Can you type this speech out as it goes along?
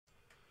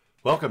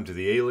Welcome to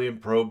the Alien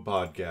Probe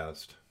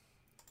Podcast.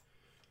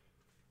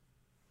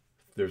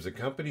 There's a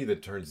company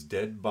that turns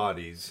dead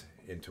bodies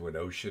into an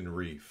ocean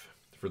reef.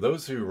 For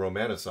those who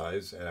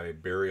romanticize a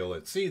burial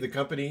at sea, the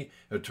company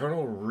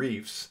Eternal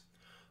Reefs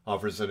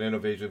offers an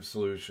innovative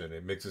solution.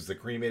 It mixes the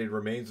cremated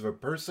remains of a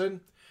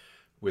person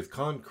with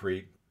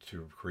concrete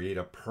to create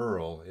a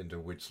pearl into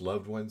which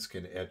loved ones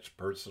can etch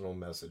personal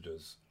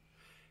messages,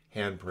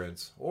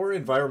 handprints, or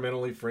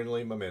environmentally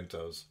friendly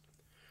mementos.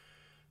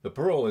 The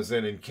pearl is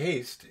then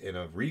encased in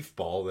a reef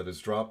ball that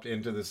is dropped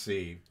into the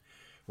sea,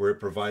 where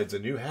it provides a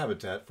new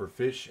habitat for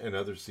fish and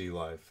other sea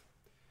life,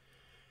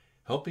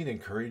 helping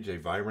encourage a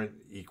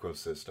vibrant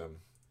ecosystem.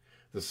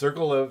 The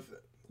circle of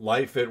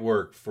life at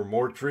work. For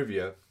more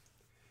trivia,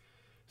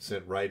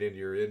 sent right into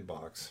your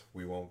inbox.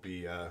 We won't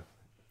be...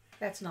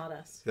 That's not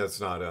us. That's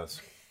not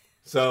us.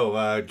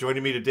 So,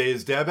 joining me today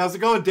is Deb. How's it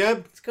going,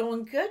 Deb? It's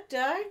going good,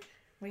 Doug.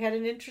 We had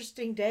an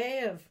interesting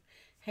day of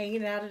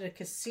hanging out at a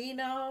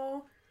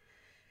casino,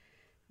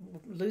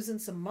 losing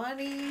some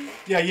money.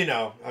 Yeah, you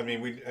know, I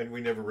mean,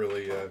 we never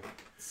really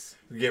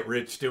get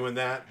rich doing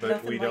that, but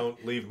Nothing we like-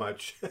 don't leave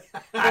much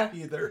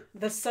either.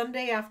 The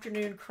Sunday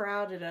afternoon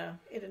crowd at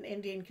an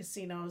Indian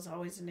casino is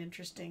always an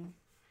interesting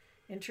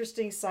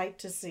sight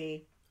to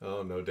see.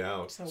 Oh, no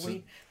doubt. So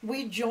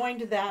we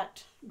joined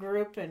that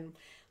group and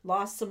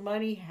lost some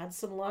money, had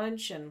some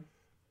lunch, and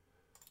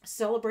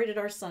celebrated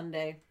our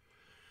Sunday.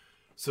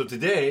 So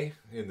today,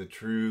 in the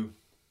true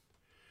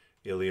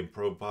Alien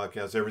Probe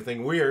Podcast,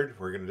 Everything Weird,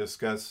 we're going to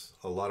discuss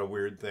a lot of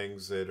weird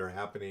things that are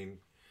happening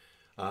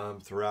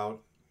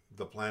throughout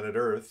the planet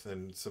Earth,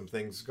 and some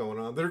things going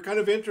on that are kind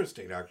of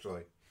interesting,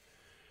 actually.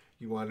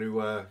 You want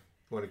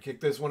to kick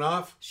this one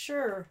off?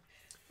 Sure.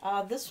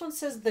 This one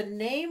says the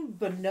name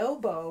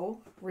bonobo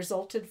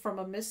resulted from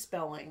a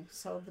misspelling.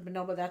 So the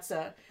bonobo, that's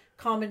a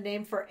common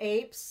name for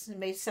apes. It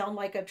may sound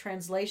like a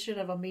translation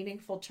of a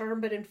meaningful term,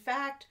 but in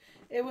fact,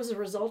 it was a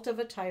result of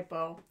a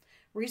typo.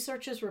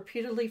 Researchers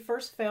repeatedly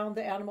first found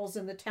the animals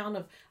in the town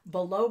of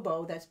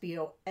Bolobo, that's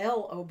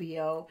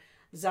B-O-L-O-B-O,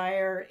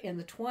 Zaire in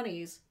the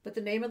 20s, but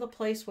the name of the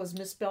place was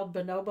misspelled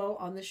bonobo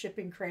on the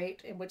shipping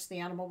crate in which the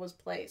animal was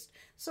placed.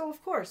 So,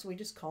 of course, we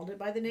just called it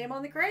by the name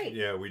on the crate.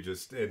 Yeah, we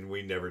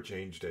never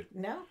changed it.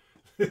 No?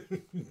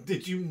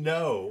 Did you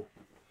know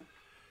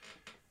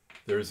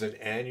there's an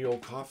annual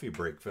coffee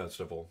break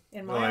festival?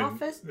 In my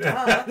office?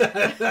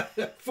 Duh.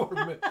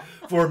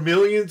 For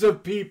millions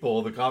of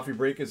people, the coffee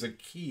break is a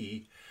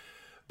key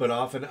but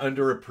often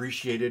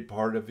underappreciated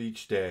part of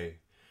each day.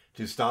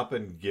 To stop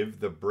and give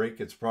the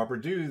break its proper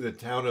due, the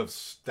town of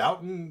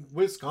Stoughton,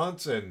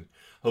 Wisconsin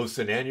hosts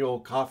an annual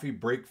coffee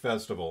break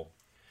festival.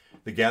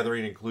 The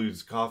gathering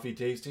includes coffee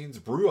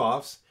tastings,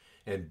 brew-offs,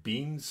 and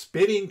bean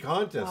spitting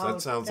contests. Oh,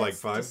 that sounds like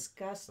that's fun.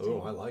 Disgusting.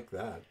 Oh, I like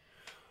that.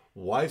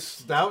 Why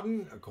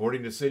Stoughton?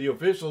 According to city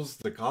officials,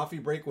 the coffee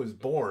break was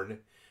born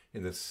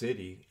in the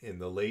city in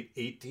the late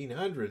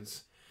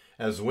 1800s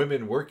as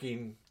women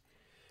working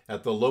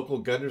at the local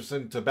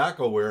Gunderson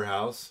tobacco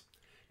warehouse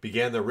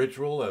began the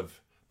ritual of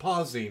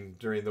pausing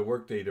during the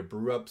workday to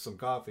brew up some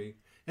coffee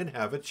and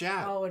have a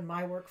chat. Oh, and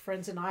my work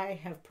friends and I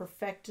have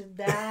perfected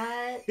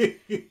that.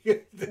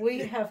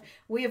 we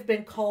have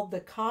been called the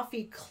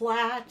coffee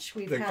clatch.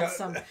 We've had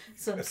some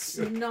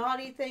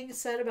snotty things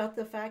said about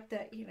the fact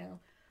that,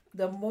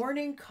 the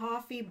morning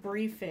coffee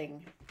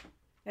briefing.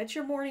 That's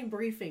your morning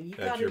briefing. You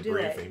got to do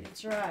it.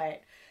 That's right.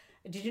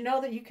 Did you know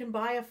that you can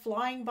buy a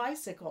flying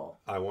bicycle?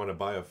 I want to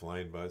buy a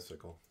flying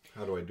bicycle.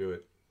 How do I do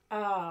it?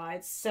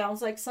 It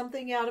sounds like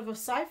something out of a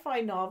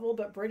sci-fi novel,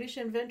 but British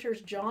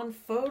inventors John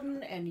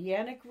Foden and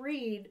Yannick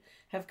Reed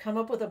have come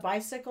up with a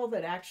bicycle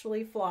that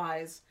actually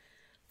flies.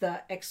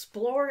 The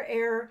Explore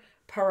Air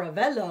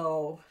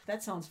Paravello,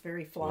 that sounds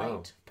very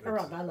flight. Wow.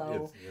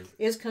 Paravello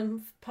is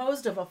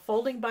composed of a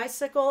folding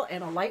bicycle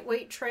and a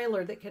lightweight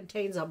trailer that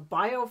contains a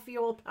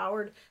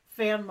biofuel-powered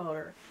fan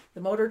motor.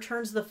 The motor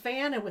turns the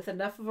fan, and with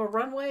enough of a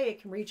runway,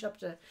 it can reach up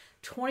to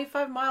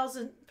 25 miles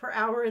per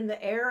hour in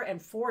the air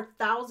and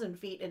 4,000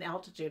 feet in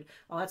altitude.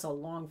 Oh, that's a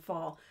long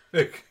fall.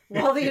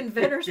 While the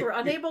inventors were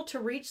unable to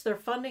reach their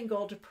funding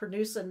goal to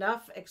produce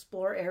enough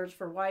Explore Airs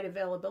for wide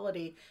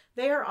availability,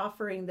 they are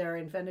offering their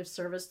inventive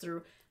service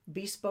through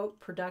bespoke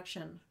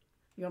production.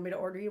 You want me to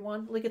order you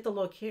one? Look at the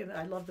little kid.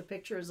 I love the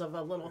pictures of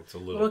a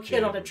little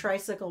kid on a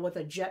tricycle with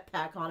a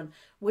jetpack on him,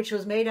 which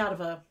was made out of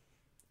a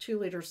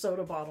 2-liter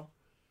soda bottle.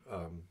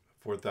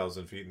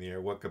 4,000 feet in the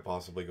air. What could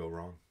possibly go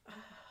wrong?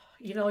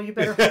 You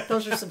better hope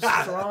those are some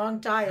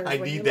strong tires. I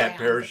need that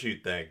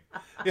parachute thing.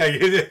 Yeah,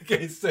 you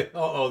can't say,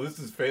 oh, this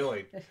is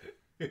failing.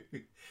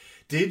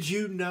 Did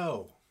you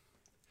know?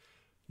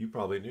 You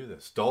probably knew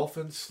this.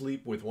 Dolphins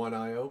sleep with one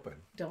eye open.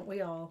 Don't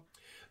we all?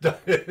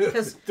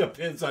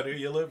 Depends on who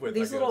you live with.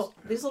 These little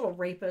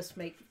rapists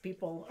make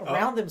people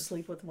around them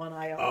sleep with one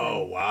eye open.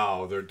 Oh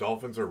wow, their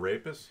dolphins are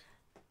rapists.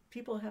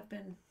 People have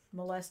been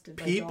molested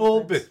by People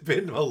dolphins.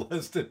 been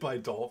molested by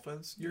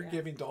dolphins? You're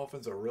giving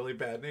dolphins a really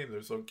bad name.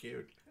 They're so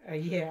cute.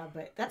 Yeah,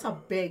 but that's a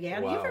big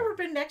animal. Wow. You've ever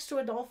been next to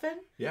a dolphin?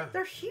 Yeah.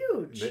 They're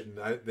huge.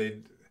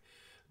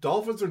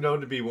 Dolphins are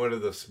known to be one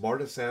of the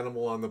smartest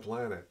animal on the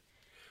planet.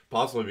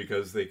 possibly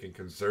because they can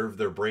conserve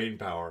their brain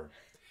power.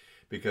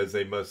 Because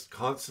they must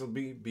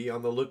constantly be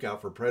on the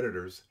lookout for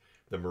predators,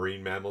 the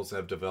marine mammals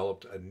have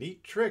developed a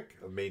neat trick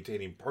of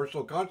maintaining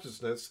partial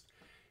consciousness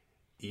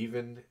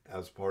even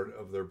as part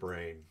of their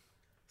brain.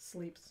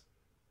 Sleeps.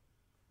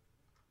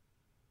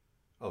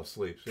 Oh,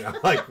 sleeps. Yeah,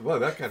 like, well,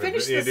 that kind of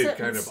Finish the ended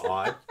kind sentence.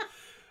 of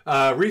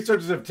odd.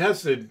 Researchers have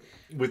tested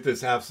with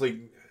this half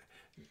sleep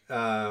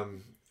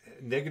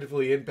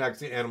negatively impacts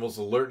the animal's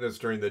alertness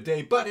during the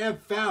day, but have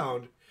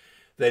found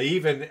that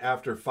even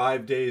after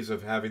 5 days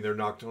of having their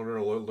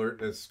nocturnal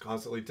alertness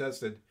constantly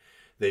tested,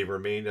 they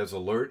remained as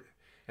alert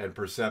and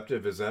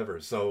perceptive as ever.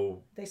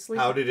 So They sleep.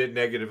 how did it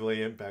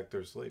negatively impact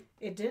their sleep?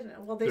 It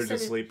didn't. Well, they They're said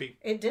just sleepy?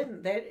 It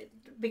didn't.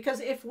 Because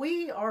if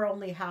we are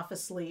only half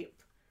asleep,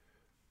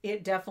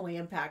 it definitely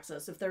impacts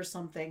us if there's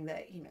something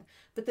that, you know.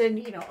 But then,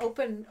 you know,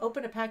 open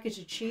a package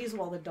of cheese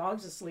while the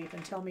dog's asleep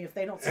and tell me if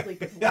they don't sleep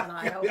with one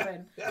eye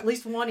open. At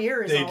least one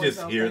ear is They always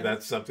just hear open.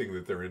 that's something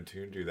that they're in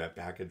tune to, that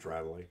package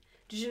rattling.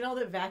 Did you know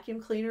that vacuum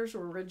cleaners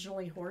were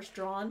originally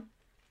horse-drawn?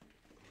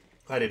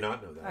 I did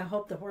not know I that.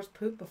 hope the horse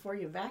pooped before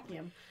you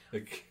vacuum.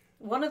 Like,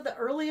 One of the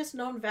earliest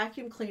known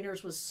vacuum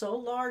cleaners was so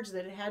large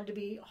that it had to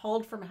be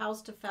hauled from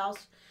house to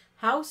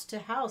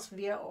house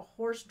via a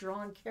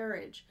horse-drawn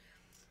carriage.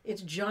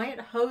 Its giant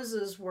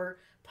hoses were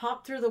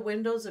popped through the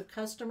windows of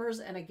customers,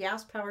 and a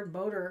gas-powered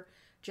motor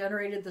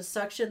generated the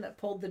suction that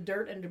pulled the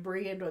dirt and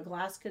debris into a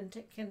glass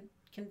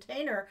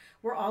container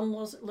where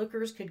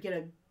onlookers could get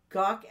a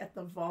gawk at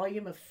the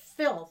volume of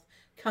filth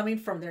coming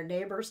from their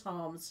neighbors'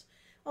 homes.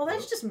 Oh,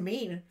 that's just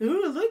mean.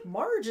 Ooh, look,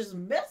 Marge is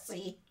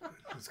messy.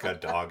 it's got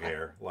dog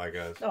hair like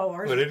us. Oh,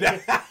 ours But would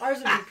it-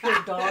 be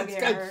pure dog It's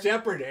hair. got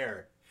shepherd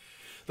hair.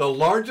 The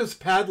largest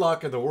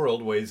padlock in the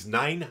world weighs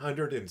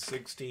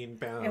 916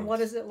 pounds. And what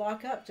does it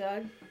lock up,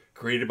 Doug?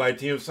 Created by a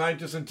team of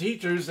scientists and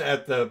teachers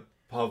at the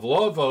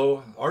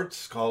Pavlovo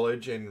Arts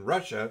College in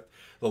Russia,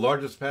 the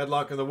largest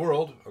padlock in the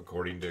world,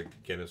 according to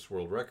Guinness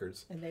World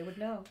Records, And they would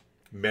know.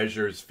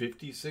 measures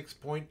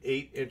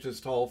 56.8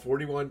 inches tall,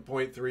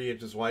 41.3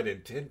 inches wide,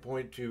 and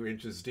 10.2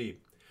 inches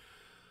deep.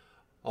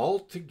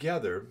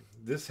 Altogether,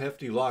 this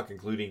hefty lock,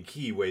 including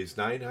key, weighs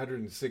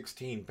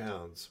 916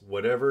 pounds.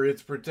 Whatever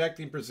it's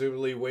protecting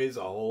presumably weighs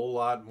a whole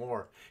lot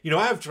more. You know,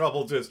 I have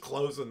trouble just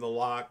closing the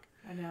lock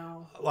I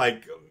know.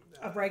 like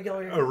A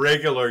regular. a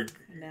regular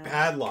No.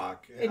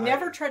 padlock. And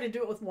never try to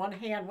do it with one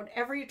hand.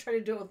 Whenever you try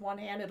to do it with one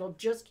hand, it'll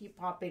just keep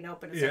popping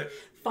open. It's Yeah. like,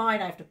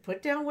 fine, I have to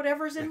put down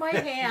whatever's in my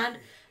hand,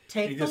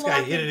 take You the just lock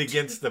gotta hit and it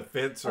against the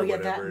fence or Oh yeah,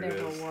 that whatever it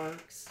never is.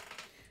 works.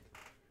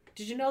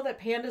 Did you know that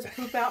pandas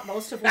poop out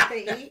most of what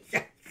they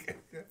eat?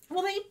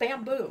 Well, they eat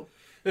bamboo.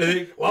 Oh,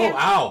 Yeah.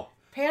 wow.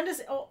 Pandas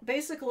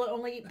basically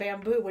only eat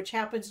bamboo, which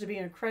happens to be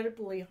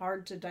incredibly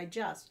hard to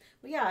digest.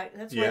 Well, yeah,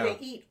 that's why Yeah. they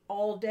eat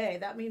all day.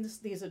 That means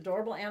these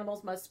adorable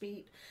animals must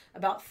eat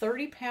about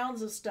 30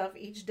 pounds of stuff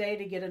each day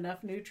to get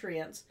enough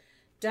nutrients,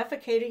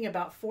 defecating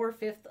about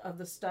 4/5 of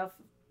the stuff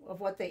of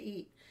what they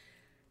eat.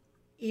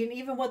 And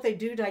even what they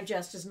do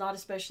digest is not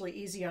especially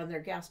easy on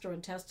their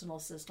gastrointestinal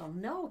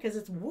system. No, because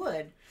it's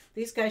wood.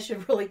 These guys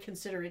should really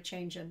consider a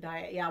change in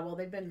diet. Yeah, well,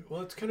 they've been...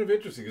 Well, it's kind of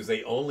interesting because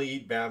they only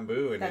eat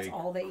bamboo and That's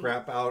all they eat.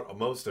 crap out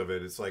most of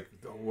it. It's like,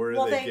 where are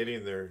Well, they they-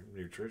 getting their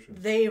nutrition?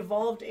 They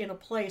evolved in a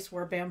place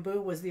where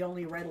bamboo was the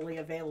only readily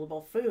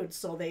available food,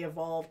 so they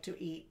evolved to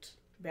eat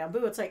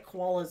bamboo. It's like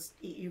koalas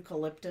eat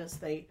eucalyptus.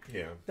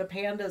 Yeah. The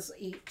pandas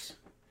eat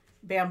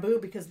bamboo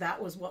because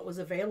that was what was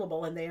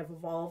available, and they have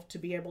evolved to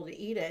be able to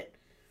eat it.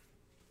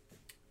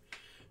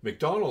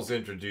 McDonald's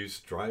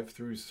introduced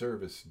drive-through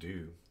service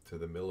due to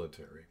the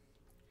military.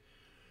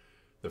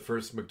 The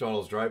first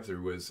McDonald's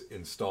drive-through was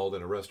installed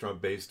in a restaurant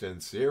based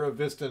in Sierra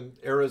Vista,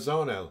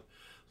 Arizona,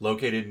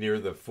 located near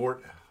the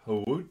Fort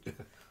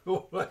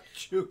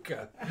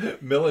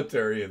Huachuca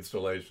military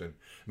installation.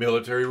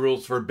 Military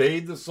rules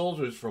forbade the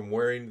soldiers from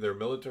wearing their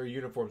military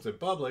uniforms in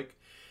public,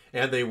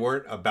 and they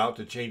weren't about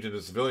to change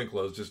into civilian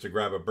clothes just to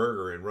grab a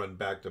burger and run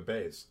back to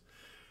base.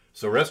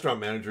 So restaurant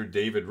manager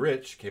David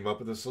Rich came up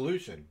with a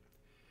solution.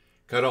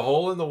 Cut a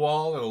hole in the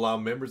wall and allow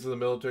members of the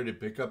military to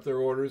pick up their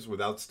orders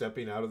without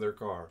stepping out of their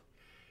car.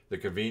 The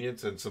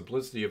convenience and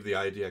simplicity of the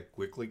idea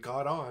quickly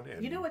caught on,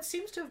 and You know, it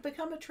seems to have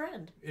become a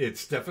trend.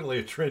 it's definitely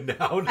a trend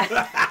now.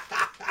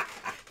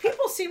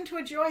 People seem to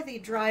enjoy the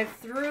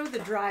drive-through, the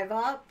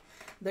drive-up,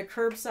 the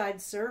curbside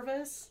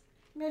service.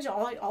 Imagine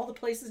all the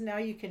places now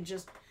you can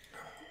just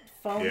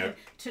phone. Yeah.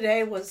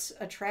 Today was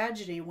a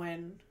tragedy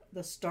when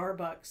the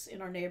Starbucks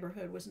in our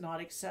neighborhood was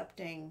not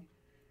accepting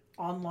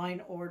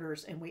online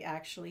orders, and we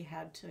actually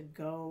had to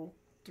go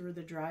through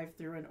the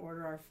drive-through and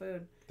order our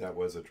food. That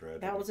was a tragedy.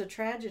 That was a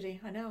tragedy.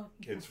 I know.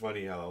 It's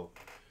funny how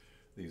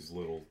these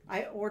little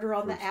I order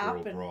on the first app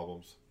world and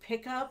problems.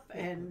 pick up,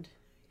 and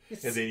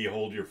it's, And then you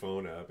hold your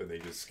phone up and they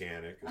just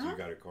scan it because Uh-huh. you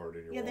got a card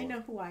in your yeah, wallet. they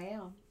know who I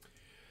am,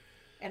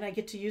 and I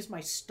get to use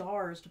my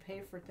stars to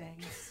pay for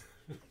things.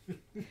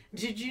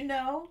 Did you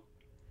know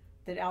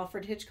that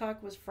Alfred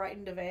Hitchcock was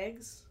frightened of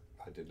eggs?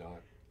 I did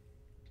not.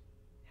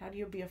 How do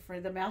you be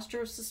afraid? The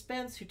master of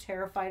suspense who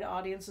terrified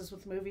audiences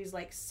with movies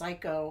like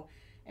Psycho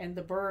And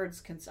the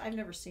birds can. I've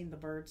never seen the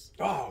birds.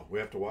 Oh, we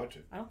have to watch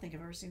it. I don't think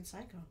I've ever seen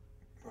Psycho.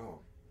 Oh.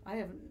 I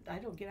haven't. I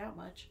don't get out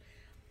much.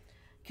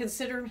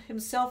 Consider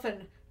himself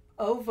an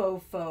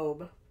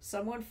ovophobe,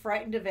 someone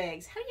frightened of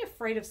eggs. How are you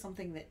afraid of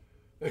something that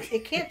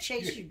it can't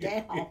chase you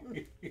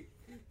down?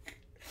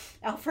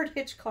 Alfred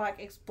Hitchcock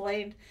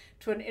explained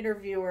to an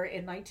interviewer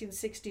in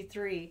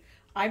 1963,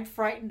 "I'm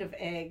frightened of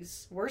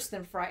eggs. Worse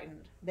than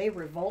frightened. They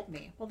revolt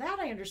me." Well, that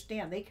I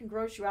understand. They can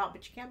gross you out,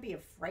 but you can't be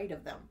afraid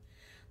of them.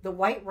 The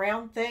white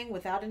round thing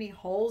without any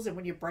holes, and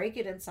when you break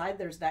it inside,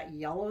 there's that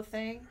yellow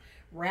thing,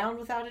 round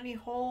without any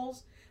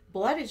holes.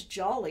 Blood is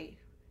jolly,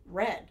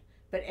 red,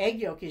 but egg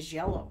yolk is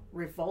yellow,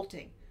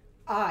 revolting.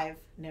 I've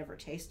never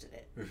tasted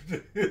it.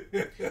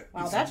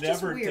 Wow, that's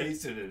just weird. Never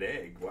tasted an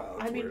egg. Wow,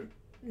 that's weird.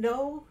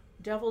 No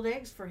deviled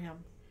eggs for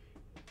him.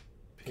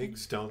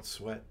 Pigs don't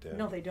sweat, Dad.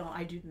 No, they don't.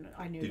 I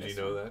knew Did this. you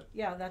know that?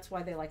 Yeah, that's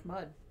why they like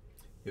mud.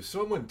 If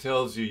someone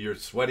tells you you're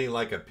sweating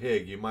like a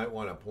pig, you might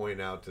want to point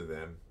out to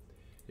them,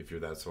 if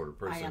you're that sort of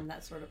person. I am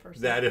that sort of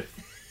person. That if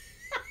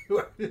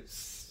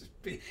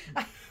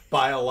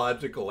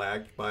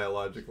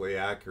biologically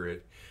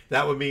accurate,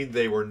 that would mean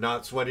they were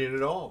not sweating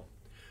at all.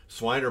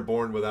 Swine are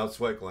born without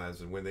sweat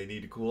glands, and when they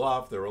need to cool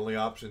off, their only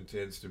option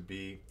tends to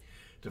be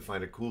to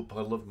find a cool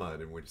puddle of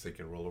mud in which they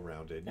can roll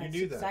around in. You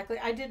knew that. Exactly.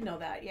 I did know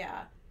that,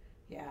 yeah.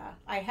 Yeah.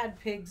 I had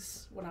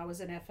pigs when I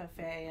was in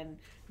FFA, and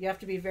you have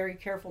to be very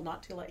careful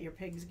not to let your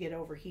pigs get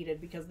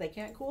overheated because they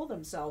can't cool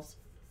themselves.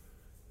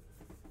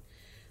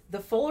 The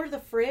fuller the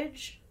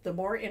fridge, the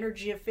more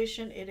energy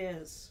efficient it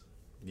is.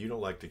 You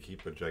don't like to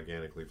keep a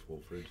gigantically full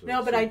fridge.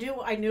 No, but I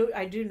do.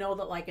 I do know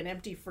that like an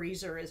empty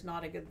freezer is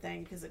not a good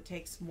thing because it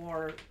takes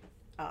more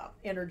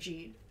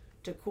energy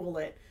to cool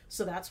it.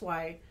 So that's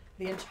why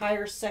the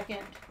entire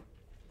second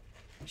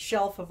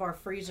shelf of our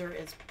freezer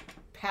is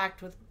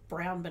packed with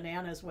brown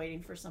bananas,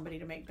 waiting for somebody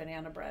to make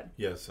banana bread.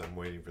 Yes, I'm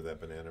waiting for that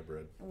banana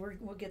bread.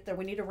 We'll get there.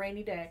 We need a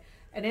rainy day.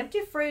 An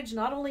empty fridge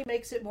not only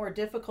makes it more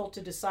difficult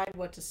to decide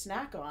what to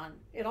snack on,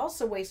 it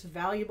also wastes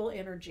valuable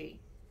energy.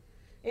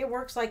 It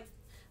works like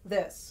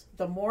this.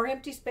 The more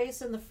empty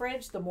space in the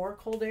fridge, the more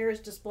cold air is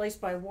displaced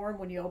by warm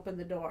when you open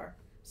the door.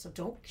 So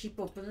don't keep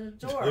opening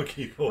the door. Don't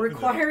keep opening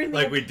Requiring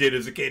like we did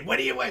as a kid. What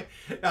do you wait?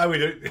 I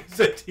would, as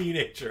a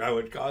teenager, I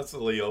would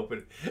constantly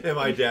open, and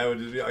my dad would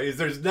just be,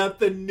 "There's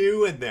nothing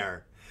new in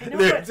there." I know,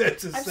 but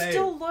it's the I'm same.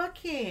 still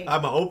looking.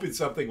 I'm hoping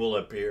something will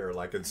appear,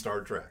 like in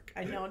Star Trek.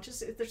 I know.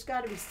 There's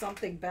got to be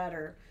something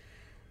better.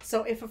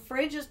 So if a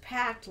fridge is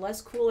packed,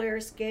 less cool air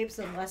escapes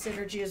and less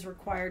energy is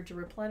required to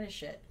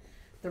replenish it.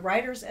 The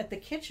writers at the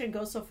kitchen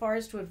go so far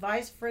as to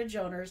advise fridge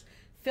owners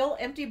fill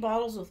empty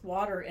bottles with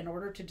water in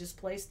order to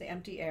displace the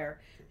empty air.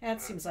 That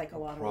seems like a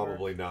lot of work.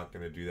 Probably not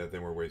going to do that.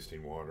 Then we're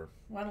wasting water.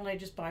 Why don't I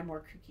just buy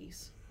more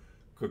cookies?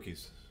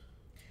 Cookies.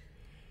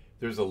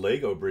 There's a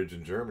Lego bridge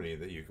in Germany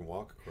that you can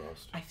walk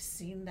across. I've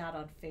seen that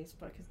on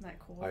Facebook. Isn't that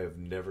cool? I have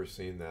never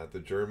seen that. The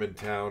German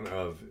town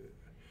of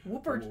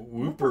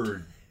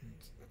Wuppertal.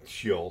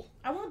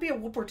 I want to be a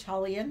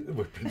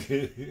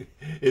Wuppertalian.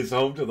 is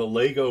home to the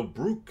Lego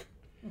Brook,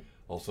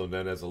 also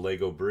known as a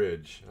Lego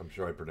Bridge. I'm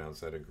sure I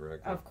pronounced that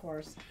incorrectly. Of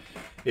course.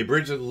 A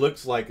bridge that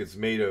looks like it's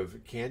made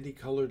of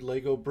candy-colored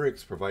Lego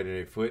bricks,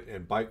 providing a foot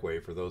and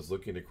bikeway for those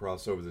looking to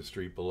cross over the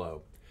street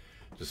below.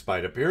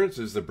 Despite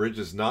appearances, the bridge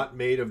is not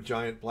made of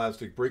giant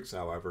plastic bricks,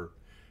 however,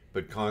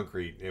 but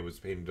concrete. It was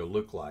painted to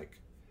look like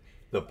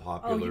the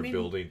popular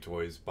building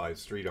toys by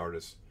street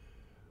artist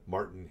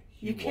Martin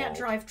Hewald. You can't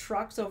drive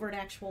trucks over an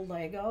actual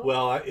Lego?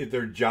 Well,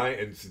 they're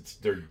giant.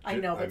 I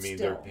know, but still,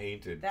 they're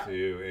painted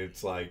too.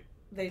 It's like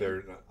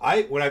they're.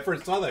 When I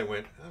first saw that, I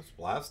went, "That's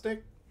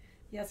plastic."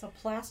 Yeah, it's a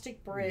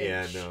plastic bridge.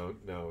 Yeah,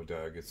 no,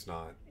 Doug, it's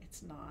not.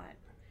 It's not.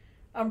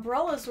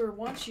 Umbrellas were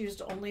once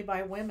used only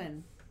by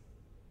women.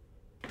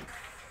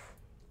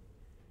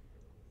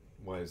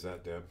 Why is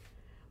that, Deb?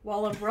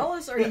 While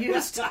umbrellas are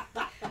used... I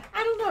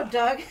don't know,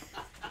 Doug.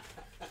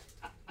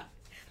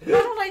 Why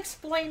don't I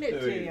explain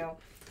it to you?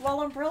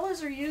 While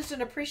umbrellas are used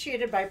and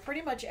appreciated by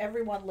pretty much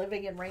everyone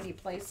living in rainy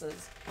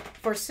places,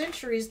 for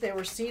centuries they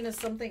were seen as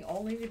something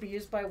only to be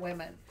used by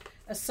women,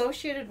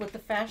 associated with the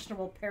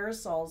fashionable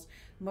parasols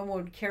women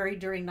would carry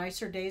during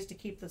nicer days to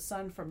keep the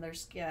sun from their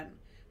skin.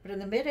 But in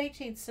the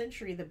mid-18th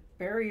century, the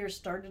barriers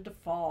started to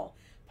fall.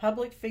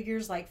 Public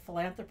figures like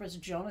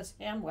philanthropist Jonas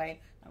Hanway,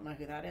 I don't know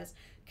who that is,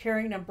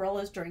 carrying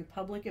umbrellas during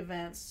public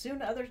events.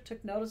 Soon others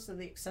took notice of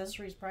the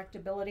accessory's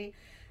practicability,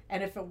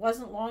 and it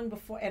wasn't long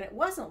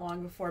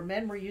before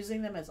men were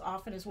using them as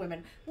often as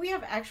women. We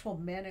have actual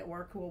men at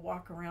work who will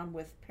walk around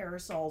with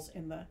parasols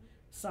in the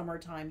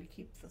summertime to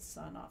keep the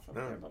sun off of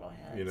their little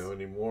heads.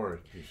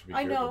 Anymore. You should be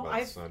careful about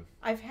the sun.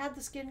 I've had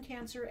the skin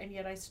cancer, and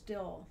yet I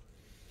still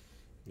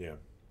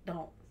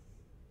don't.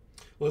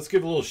 Let's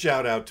give a little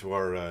shout out to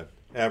our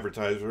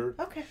advertiser.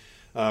 Okay.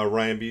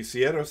 Ryan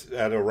BCS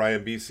at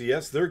Orion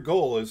BCS. Their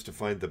goal is to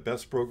find the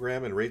best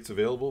program and rates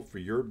available for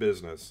your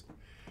business.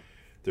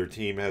 Their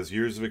team has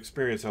years of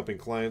experience helping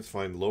clients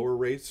find lower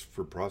rates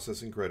for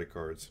processing credit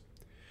cards.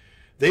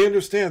 They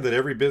understand that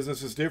every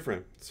business is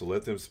different, so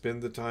let them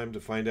spend the time to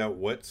find out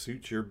what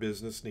suits your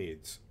business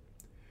needs.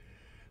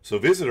 So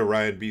visit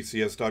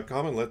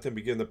OrionBCS.com and let them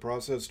begin the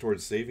process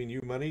towards saving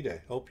you money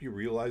to help you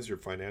realize your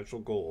financial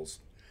goals.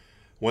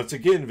 Once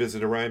again,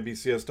 visit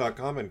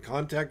OrionBCS.com and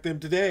contact them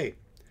today.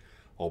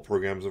 All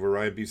programs of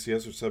Orion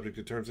BCS are subject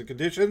to terms and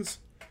conditions.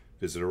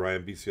 Visit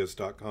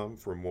OrionBCS.com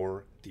for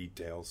more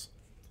details.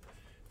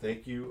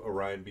 Thank you,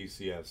 Orion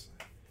BCS.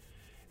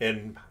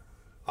 And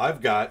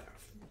I've got,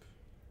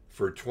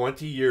 for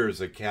 20 years,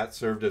 a cat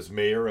served as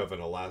mayor of an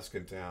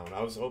Alaskan town.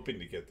 I was hoping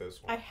to get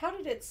this one. How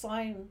did it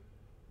sign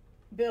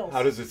bills?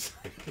 How does it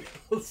sign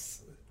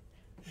bills?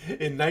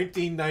 In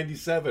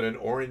 1997, an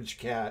orange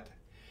cat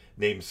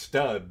named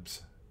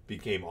Stubbs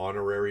became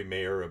honorary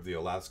mayor of the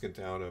Alaskan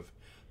town of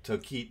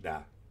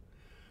Talkeetna.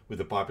 With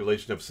a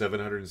population of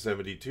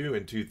 772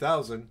 in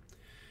 2000,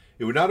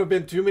 it would not have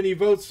been too many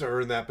votes to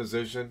earn that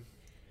position,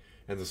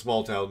 and the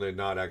small town did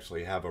not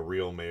actually have a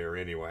real mayor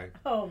anyway.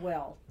 Oh,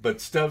 well. But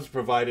Stubbs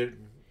provided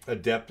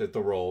adept at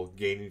the role,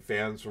 gaining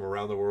fans from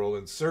around the world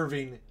and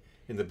serving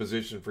in the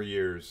position for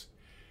years,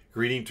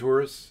 greeting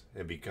tourists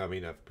and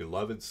becoming a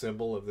beloved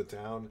symbol of the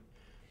town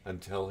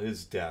until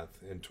his death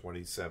in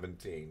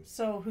 2017.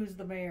 So who's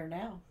the mayor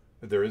now?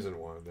 There isn't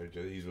one.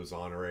 He was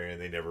honorary,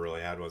 and they never really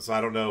had one. So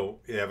I don't know.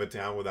 You have a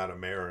town without a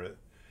mayor.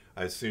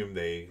 I assume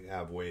they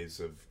have ways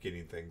of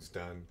getting things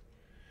done.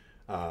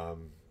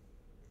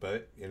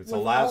 But it's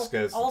With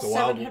Alaska. All it's a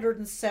wild,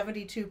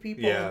 772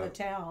 people in the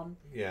town.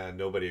 Yeah,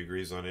 nobody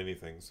agrees on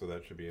anything, so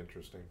that should be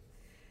interesting.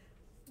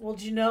 Well,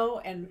 do you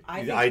know, and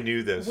I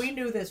knew this. We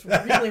knew this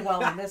really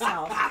well in this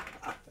house.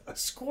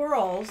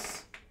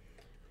 Squirrels,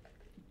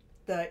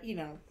 the,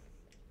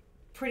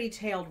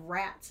 pretty-tailed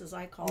rats, as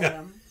I call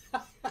them,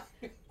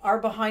 are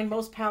behind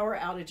most power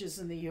outages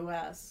in the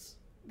U.S.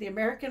 The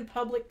American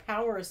Public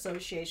Power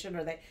Association,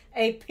 or the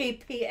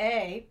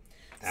APPA,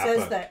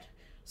 says that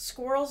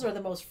squirrels are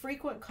the most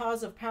frequent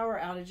cause of power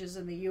outages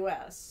in the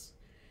U.S.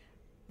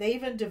 They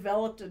even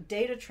developed a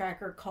data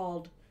tracker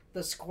called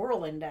the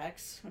Squirrel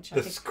Index, which I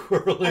think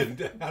Squirrel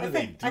Index. How do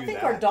they do that? I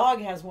think our dog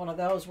has one of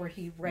those where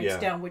he writes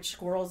down which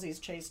squirrels he's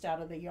chased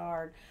out of the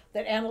yard,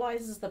 that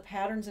analyzes the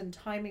patterns and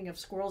timing of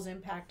squirrels'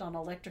 impact on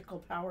electrical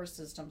power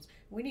systems.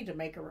 We need to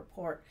make a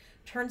report.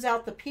 Turns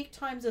out the peak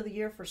times of the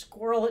year for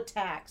squirrel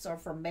attacks are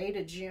from May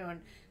to June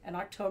and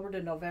October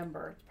to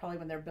November. It's probably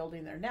when they're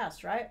building their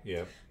nest, right?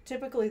 Yeah.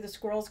 Typically, the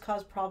squirrels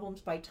cause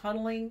problems by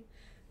tunneling,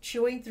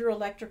 chewing through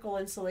electrical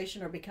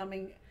insulation, or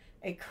becoming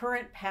a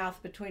current path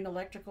between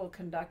electrical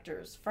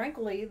conductors.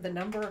 Frankly, the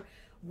number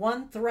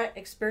one threat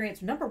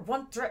experienced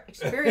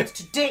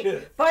to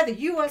date by the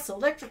U.S.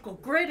 electrical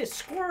grid is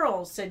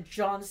squirrels, said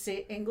John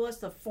C. Inglis,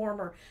 the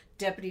former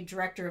Deputy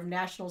Director of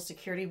National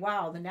Security.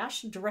 Wow, the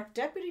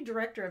Deputy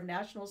Director of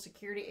National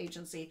Security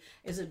Agency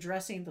is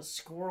addressing the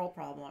squirrel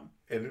problem.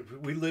 And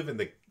we live in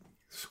the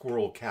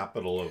squirrel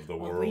capital of the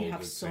world. We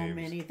have so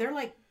many. They're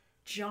like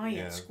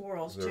giant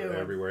squirrels, too. They're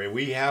everywhere. And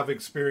we have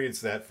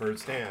experienced that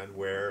firsthand,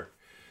 where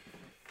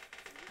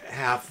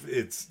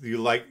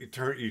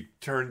you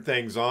turn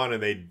things on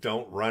and they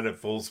don't run at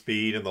full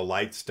speed and the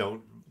lights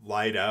don't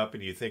light up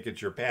and you think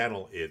it's your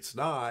panel. It's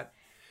not.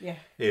 Yeah.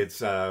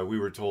 It's we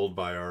were told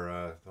by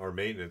our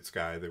maintenance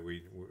guy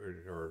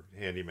or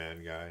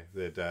handyman guy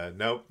that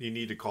nope, you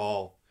need to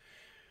call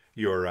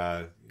your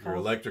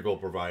electrical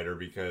provider,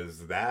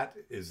 because that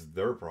is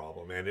their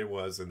problem, and it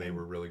was, and they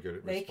were really good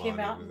at responding to that. They came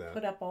out and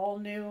put up all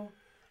new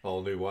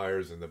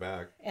wires in the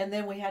back. And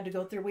then we had to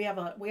go through. We have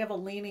a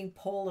leaning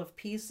pole of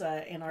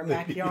Pisa in our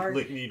backyard.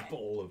 Leaning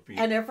pole of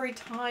Pisa. And every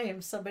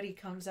time somebody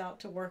comes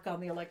out to work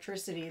on the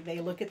electricity, they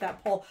look at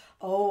that pole.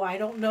 Oh, I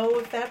don't know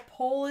if that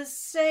pole is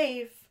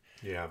safe.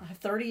 Yeah.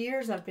 30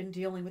 years I've been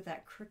dealing with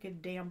that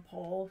crooked damn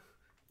pole.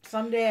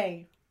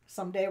 Someday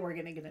we're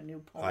gonna get a new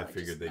pole. I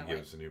figured they'd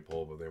give us a new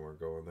pole, but they weren't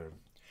going there.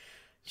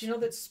 Do you know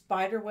that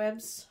spider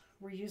webs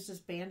were used as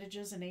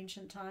bandages in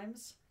ancient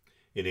times?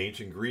 In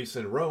ancient Greece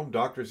and Rome,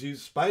 doctors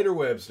used spider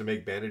webs to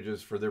make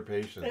bandages for their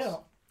patients.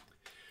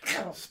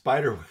 Ew.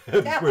 Spider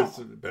webs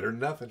were better than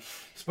nothing.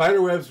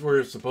 Spider webs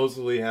were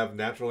supposedly have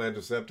natural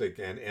antiseptic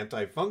and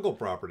antifungal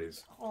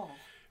properties,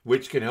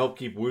 which can help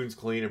keep wounds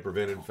clean and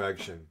prevent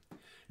infection.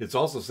 It's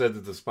also said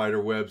that the spider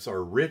webs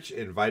are rich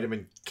in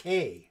vitamin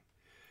K,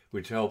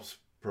 which helps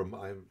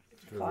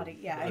body.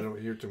 Yeah. I don't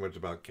hear too much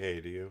about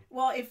K, do you?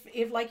 Well,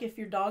 if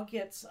your dog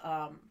gets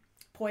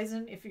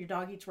poison, if your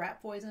dog eats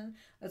rat poison,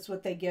 that's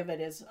what they give it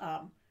is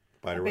a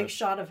big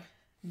shot of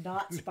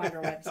not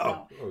spider webs,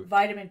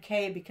 vitamin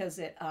K,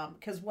 because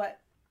what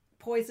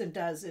poison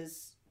does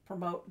is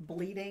promote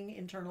bleeding,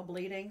 internal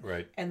bleeding,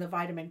 right? And the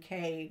vitamin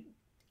K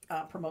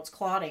promotes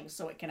clotting,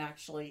 so it can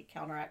actually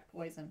counteract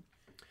poison.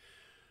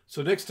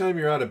 So next time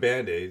you're out of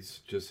Band-Aids,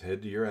 just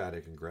head to your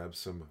attic and grab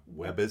some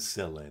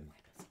Webicillin.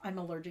 I'm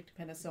allergic to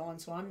penicillin,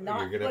 so I'm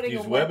not. You're gonna have putting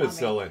to use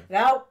Webicillin.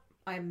 Nope,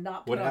 I'm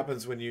not. What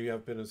happens when you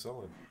have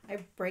penicillin? I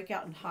break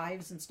out in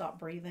hives and stop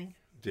breathing.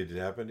 Did it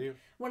happen to you?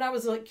 When I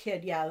was a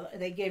kid, yeah,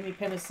 they gave me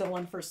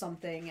penicillin for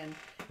something, and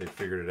they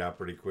figured it out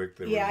pretty quick.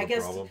 I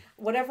guess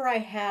whatever I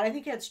had, I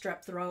think I had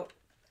strep throat,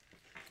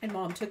 and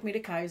Mom took me to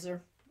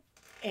Kaiser,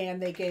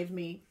 and they gave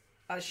me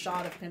a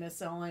shot of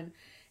penicillin,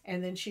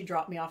 And then she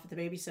dropped me off at the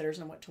babysitter's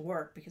and went to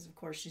work because, of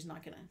course, she's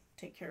not going to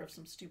take care of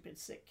some stupid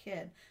sick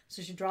kid.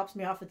 So she drops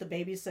me off at the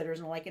babysitter's,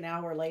 and like an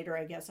hour later,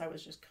 I guess I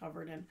was just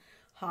covered in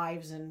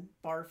hives and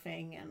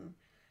barfing, and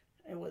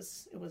it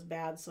was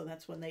bad. So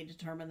that's when they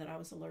determined that I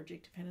was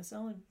allergic to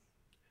penicillin.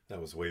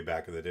 That was way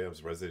back in the day. I'm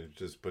surprised they didn't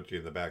just put you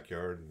in the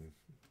backyard and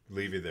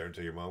leave you there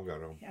until your mom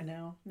got home. I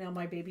know. Now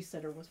my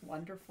babysitter was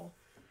wonderful.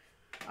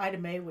 Ida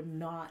Mae would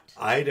not.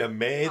 Ida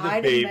Mae, the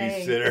Ida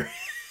babysitter.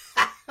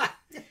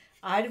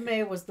 Ida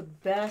Mae was the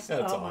best.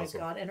 That's oh my awesome.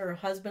 God. And her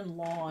husband,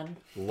 Lon.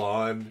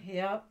 Lon.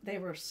 Yep, they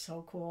were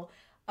so cool.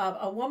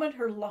 A woman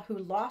who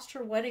lost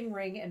her wedding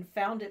ring and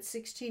found it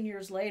 16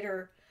 years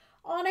later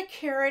on a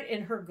carrot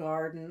in her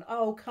garden.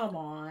 Oh, come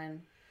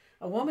on.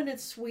 A woman in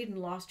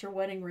Sweden lost her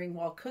wedding ring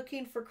while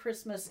cooking for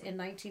Christmas in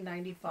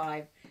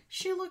 1995.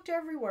 She looked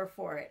everywhere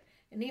for it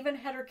and even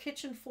had her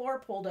kitchen floor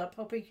pulled up,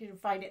 hoping she could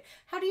find it.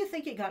 How do you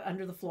think it got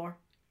under the floor?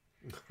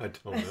 I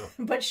don't know.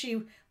 But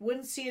she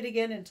wouldn't see it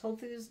again until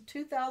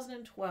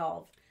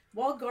 2012.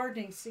 While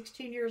gardening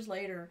 16 years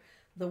later,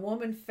 the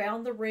woman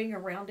found the ring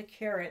around a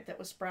carrot that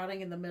was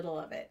sprouting in the middle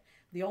of it.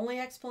 The only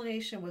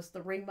explanation was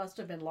the ring must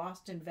have been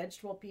lost in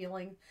vegetable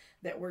peeling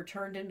that were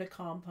turned into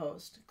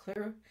compost.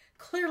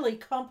 Clearly,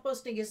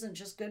 composting isn't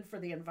just good for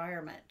the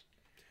environment.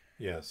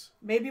 Yes.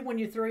 Maybe when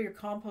you throw your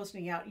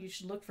composting out, you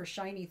should look for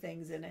shiny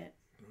things in it.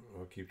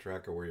 I'll keep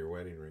track of where your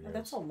wedding ring is.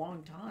 That's a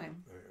long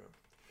time.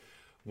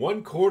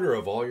 1/4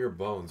 of all your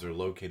bones are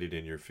located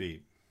in your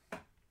feet.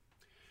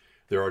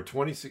 There are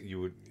 26.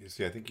 You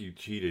see, I think you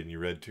cheated and you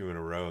read 2 in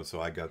a row,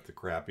 so I got the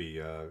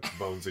crappy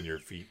bones in your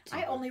feet.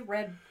 I only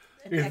read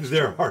an extra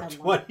There are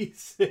headline.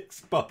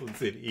 26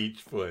 bones in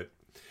each foot.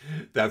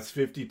 That's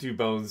 52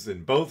 bones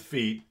in both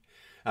feet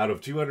out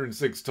of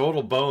 206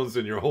 total bones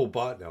in your whole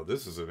body. Now,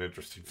 this is an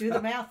interesting Do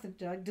the math,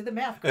 Doug. Do the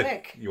math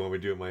quick. You want me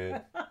to do it in my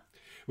head?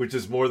 Which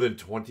is more than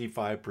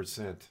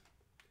 25%.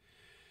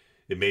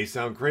 It may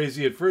sound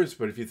crazy at first,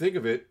 but if you think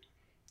of it,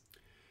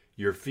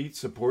 your feet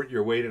support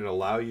your weight and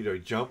allow you to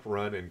jump,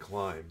 run, and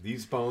climb.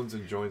 These bones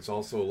and joints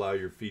also allow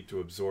your feet to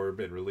absorb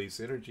and release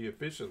energy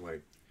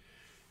efficiently.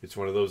 It's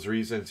one of those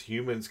reasons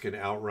humans can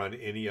outrun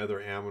any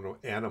other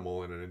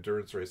animal in an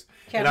endurance race.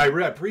 And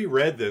I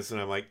pre-read this, and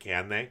I'm like,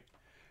 can they?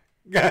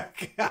 I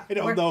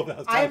don't know if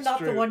that's I am not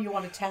true. the one you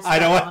want to test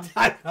I'm on.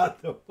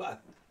 not the one.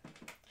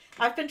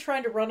 I've been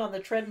trying to run on the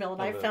treadmill,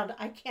 and I I'm found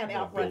I can't I'm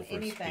outrun built for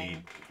anything.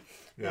 speed.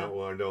 Yeah,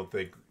 well, I don't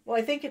think. Well,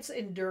 I think it's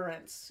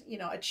endurance.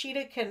 A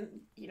cheetah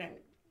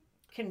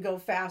can go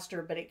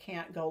faster, but it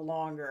can't go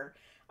longer.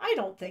 I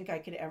don't think I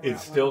could ever.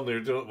 It's still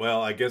near.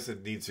 Well, I guess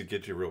it needs to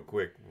get you real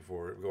quick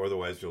before,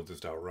 otherwise you'll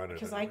just outrun it.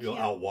 Because I You'll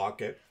can't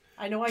outwalk it.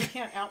 I know I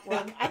can't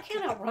outrun. I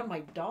can't outrun my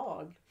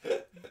dog.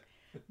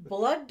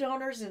 Blood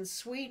donors in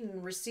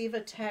Sweden receive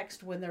a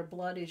text when their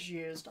blood is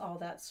used. Oh,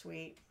 that's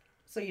sweet.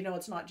 So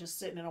it's not just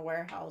sitting in a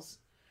warehouse.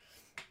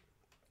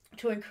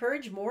 To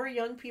encourage more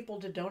young people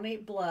to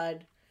donate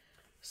blood,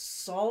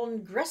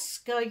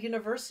 Sahlgrenska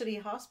University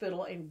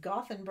Hospital in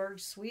Gothenburg,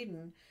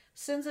 Sweden,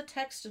 sends a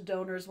text to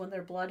donors when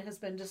their blood has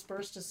been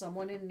dispersed to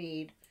someone in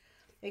need.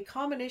 A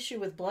common issue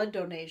with blood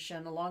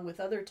donation, along with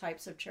other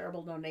types of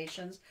charitable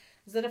donations,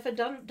 is that if a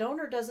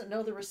donor doesn't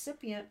know the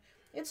recipient,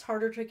 it's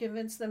harder to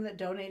convince them that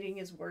donating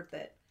is worth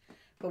it.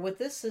 But with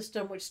this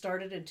system, which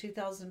started in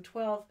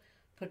 2012,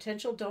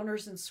 potential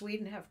donors in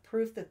Sweden have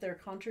proof that their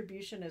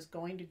contribution is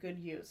going to good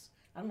use.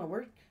 I don't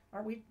know,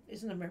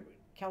 isn't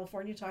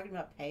California talking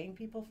about paying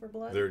people for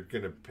blood? They're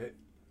gonna pay.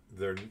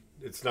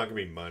 It's not gonna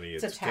be money.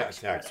 It's a tax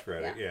credit.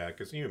 credit. Yeah,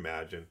 because can you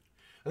imagine?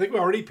 I think we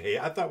already pay.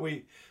 I thought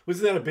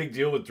wasn't that a big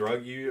deal with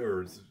drug use,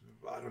 or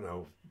I don't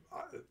know,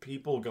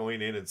 people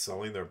going in and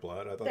selling their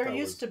blood. I thought there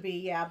used to be,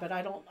 yeah, but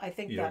I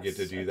think you that's don't get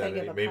to do a that. thing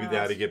of the Maybe they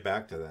ought to past. get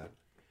back to that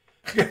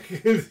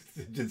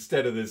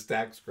instead of this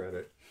tax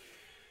credit.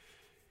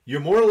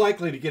 You're more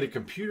likely to get a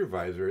computer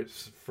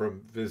virus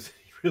from visiting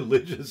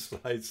religious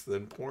sites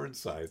than porn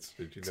sites.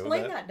 Did you know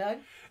Explain that? Doug.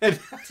 And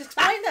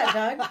Explain that,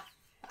 Doug.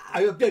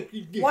 I bet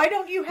Why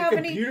don't you have the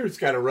any? computer's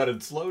kind of running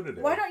slow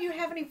today. Why don't you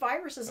have any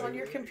viruses on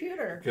your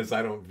computer? Because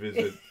I don't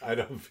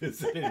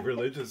visit any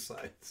religious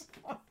sites.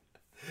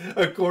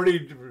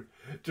 According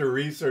to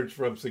research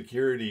from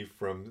security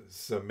from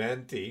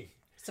Symantec,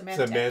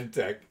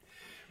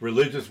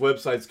 religious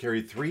websites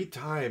carry 3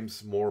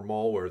 times more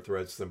malware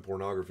threats than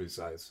pornography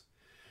sites.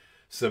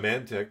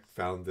 Symantec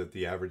found that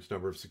the average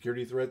number of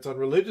security threats on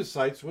religious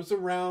sites was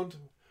around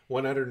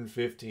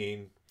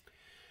 115,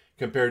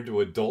 compared to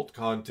adult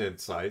content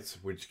sites,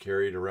 which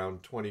carried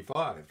around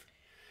 25.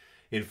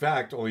 In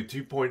fact, only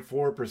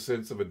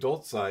 2.4% of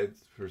adult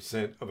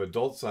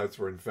sites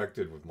were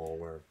infected with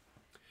malware.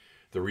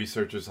 The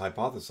researchers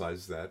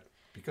hypothesized that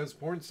because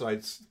porn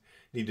sites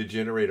need to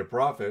generate a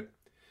profit,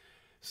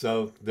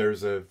 so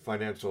there's a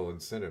financial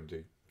incentive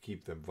to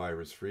keep them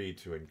virus-free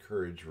to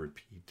encourage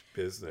repeat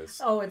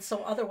business. Oh, and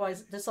so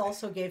otherwise, this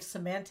also gave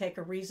Symantec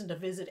a reason to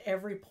visit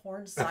every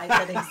porn site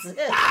that exists.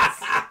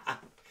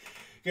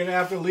 Gonna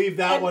have to leave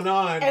that one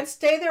on. And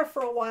stay there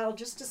for a while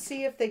just to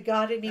see if they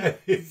got any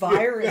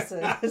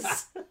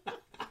viruses.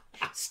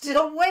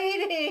 Still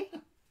waiting.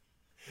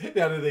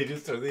 Now that they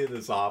just are they in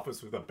this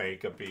office with a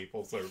bank of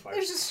people, so There's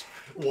everybody's just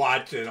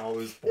watching all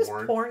this this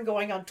porn. porn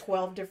going on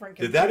 12 different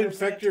Did computers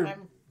that infect at a your?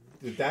 time.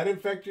 Did that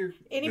infect your?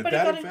 Anybody did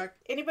that got infect?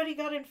 anybody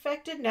got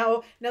infected?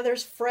 Now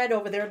there's Fred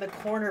over there in the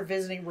corner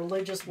visiting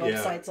religious Yeah.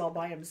 websites all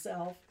by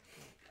himself.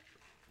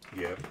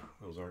 Yep,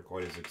 those aren't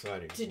quite as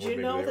exciting. Did Well, you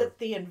maybe know they are. that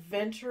the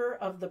inventor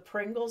of the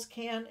Pringles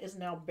can is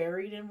now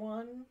buried in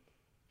one?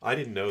 I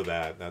didn't know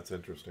that. That's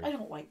interesting. I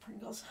don't like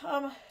Pringles.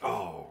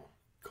 Oh,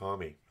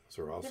 commie. Those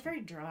are They're awesome.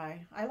 very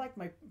dry. I like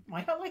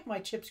my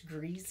chips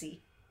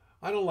greasy.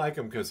 I don't like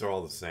them because they're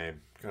all the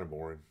same. Kind of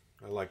boring.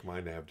 I like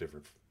mine to have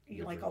different.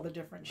 You like all the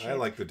different shapes. I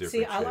like the different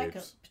See, I like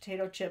shapes.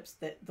 potato chips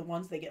that the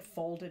ones that get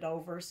folded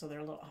over, so they're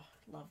a little. Oh,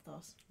 I love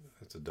those.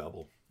 That's a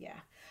double. Yeah.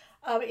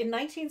 In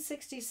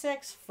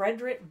 1966,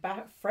 Frederick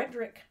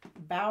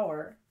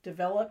Bauer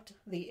developed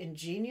the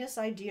ingenious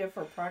idea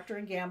for Procter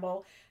 &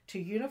 Gamble to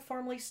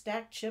uniformly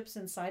stack chips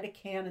inside a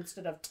can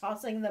instead of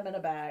tossing them in a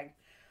bag.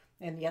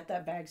 And yet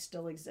that bag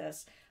still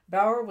exists.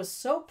 Bauer was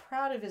so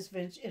proud of his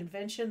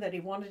invention that he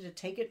wanted to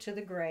take it to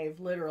the grave,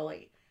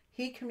 literally.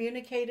 He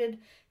communicated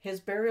his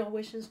burial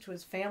wishes to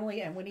his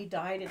family, and when he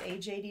died at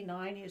age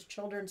 89, his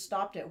children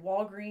stopped at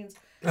Walgreens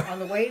on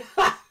the way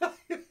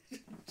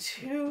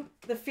to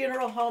the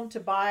funeral home to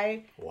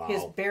buy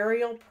his Wow.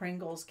 burial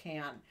Pringles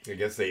can. I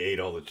guess they ate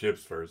all the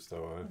chips first,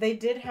 though. Huh? They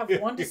did have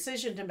one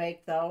decision to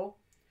make, though.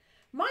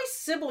 My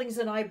siblings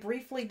and I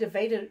briefly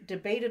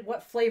debated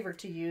what flavor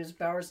to use,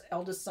 Bauer's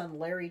eldest son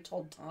Larry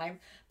told Time.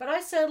 But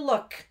I said,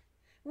 look,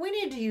 we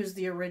need to use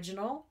the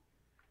original.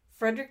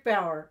 Frederick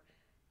Bauer,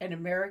 an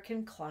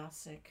American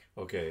classic.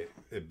 Okay,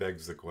 it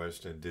begs the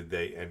question: did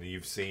they? And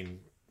you've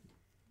seen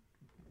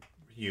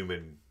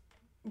human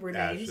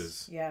Remains.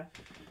 ashes. Yeah,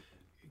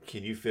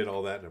 Can you fit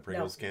all that in a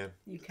Pringles can?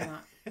 you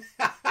cannot.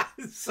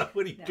 So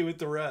what do you No. do with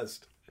the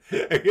rest?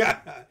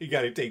 Yeah, you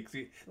got to take.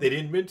 They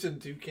didn't mention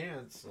 2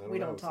 cans. We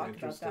know, don't it's talk about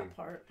interesting. that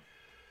part.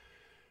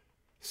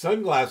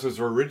 Sunglasses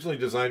were originally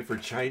designed for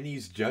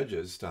Chinese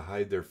judges to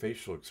hide their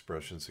facial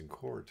expressions in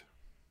court.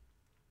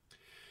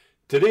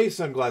 Today,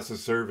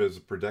 sunglasses serve as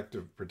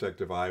protective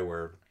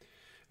eyewear,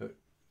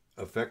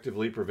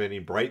 effectively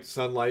preventing bright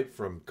sunlight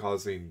from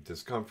causing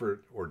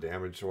discomfort or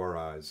damage to our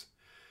eyes.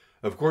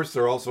 Of course,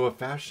 they're also a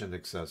fashion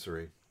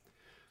accessory.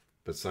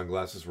 But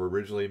sunglasses were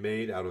originally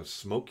made out of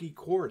smoky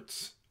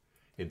quartz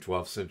in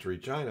 12th century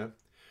China,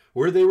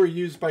 where they were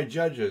used by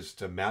judges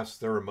to mask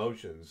their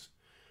emotions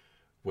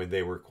when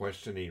they were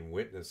questioning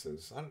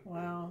witnesses.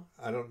 Wow.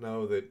 I don't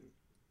know that.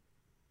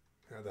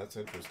 Yeah, that's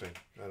interesting.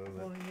 I don't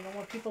know. Well, you don't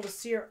want people to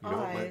see your You don't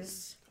want-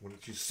 eyes. When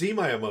you see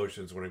my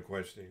emotions when I'm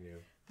questioning you.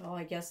 Well,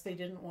 I guess they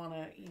didn't want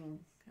to.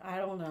 I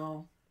don't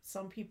know.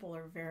 Some people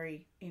are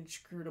very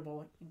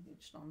inscrutable. You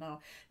just don't know.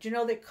 Do you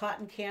know that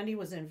cotton candy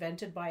was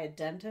invented by a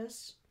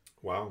dentist?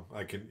 Wow,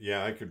 I could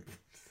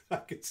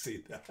see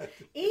that.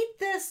 Eat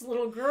this,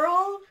 little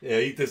girl. Yeah,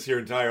 eat this your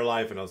entire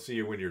life, and I'll see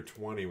you when you're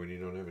 20 when you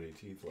don't have any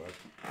teeth left.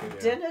 Yeah.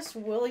 Dentist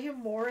William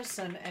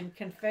Morrison and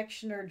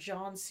confectioner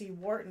John C.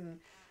 Wharton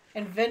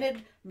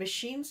invented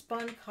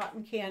machine-spun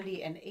cotton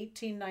candy in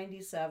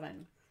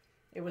 1897.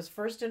 It was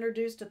first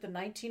introduced at the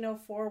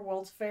 1904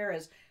 World's Fair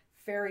as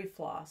Fairy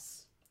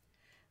Floss.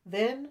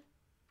 Then,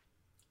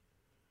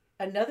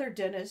 another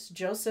dentist,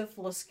 Joseph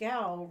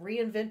Lascaux,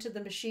 reinvented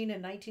the machine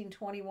in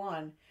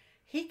 1921.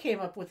 He came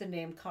up with the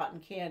name cotton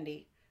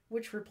candy,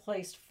 which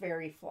replaced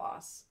Fairy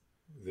Floss.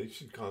 They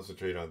should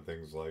concentrate on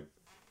things like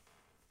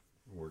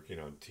working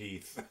on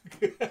teeth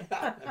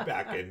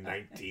back in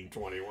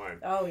 1921.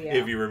 Oh, yeah.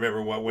 If you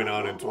remember what went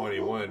on in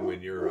 21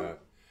 when you're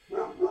in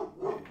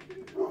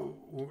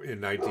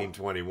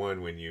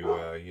 1921 when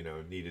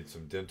you needed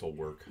some dental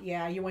work.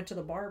 Yeah, you went to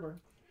the barber.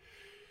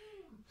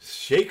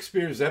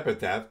 Shakespeare's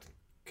epitaph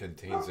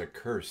contains a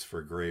curse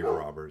for grave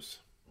robbers.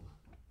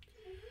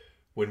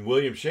 When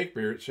William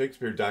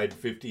Shakespeare died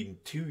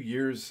 52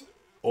 years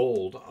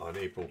old on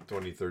April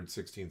 23rd,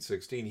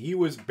 1616, he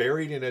was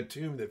buried in a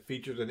tomb that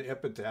featured an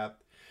epitaph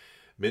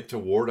meant to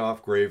ward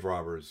off grave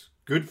robbers.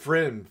 Good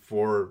friend,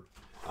 for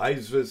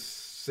Ives'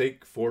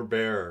 sake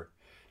forbear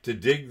to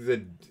dig the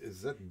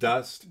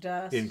dust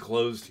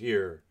enclosed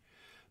here.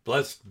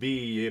 Blessed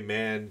be a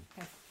man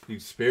who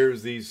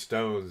spares these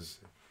stones,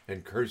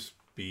 and cursed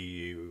be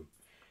you,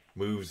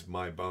 moves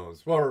my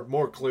bones. Or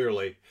more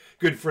clearly,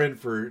 good friend,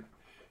 for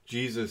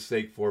Jesus'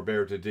 sake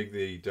forbear to dig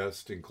the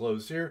dust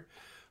enclosed here.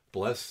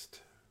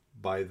 Blessed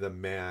by the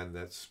man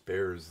that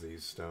spares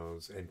these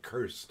stones, and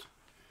cursed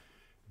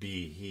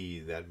be he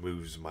that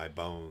moves my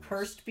bones.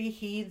 Cursed be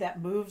he that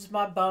moves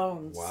my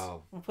bones.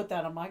 Wow. I'll put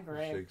that on my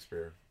grave.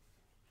 Shakespeare.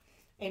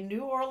 A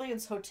New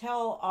Orleans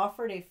hotel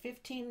offered a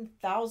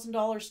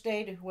 $15,000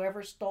 stay to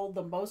whoever stole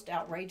the most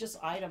outrageous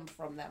item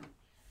from them.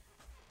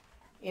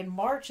 In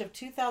March of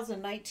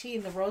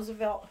 2019, the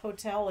Roosevelt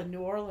Hotel in New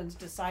Orleans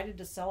decided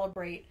to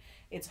celebrate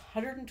its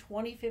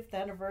 125th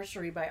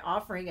anniversary by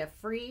offering a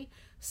free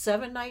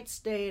 7-night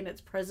stay in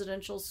its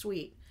presidential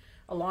suite,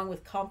 along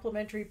with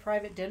complimentary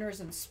private dinners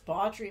and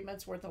spa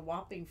treatments worth a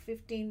whopping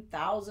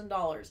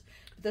 $15,000.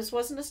 But this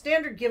wasn't a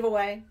standard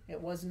giveaway. It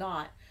was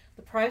not.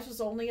 The prize was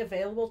only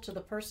available to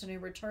the person who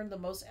returned the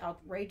most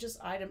outrageous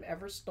item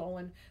ever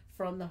stolen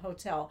from the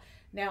hotel.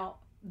 Now,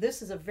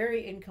 this is a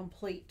very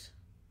incomplete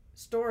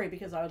story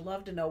because I would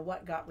love to know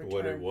what got returned.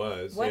 What it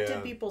was. What yeah.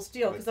 did people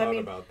steal? Because I I thought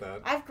mean, about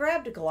that. I've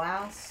grabbed a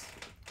glass.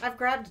 I've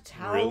grabbed a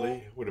towel.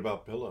 Really? What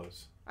about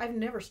pillows? I've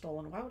never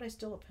stolen. Why would I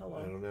steal a pillow?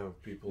 I don't know.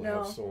 People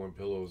No. have stolen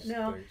pillows.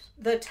 No, Things.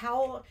 the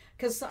towel,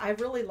 because I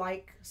really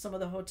like some of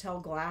the hotel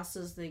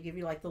glasses. They give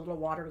you like the little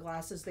water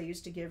glasses they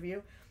used to give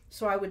you.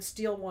 So I would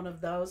steal one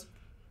of those,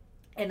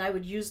 and I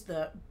would use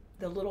the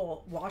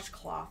little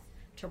washcloth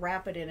to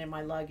wrap it in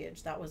my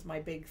luggage. That was my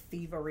big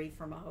thievery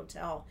from a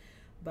hotel.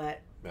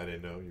 But I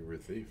didn't know you were a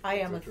thief. I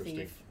That's am a interesting.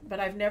 thief. But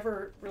I've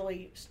never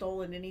really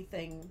stolen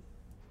anything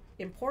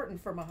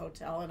important from a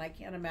hotel, and I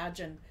can't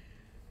imagine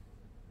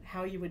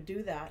how you would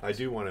do that. I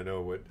do want to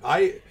know when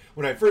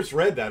I first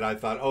read that, I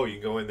thought, oh, you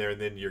can go in there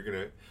and then you're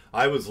gonna.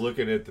 I was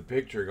looking at the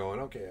picture, going,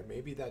 okay,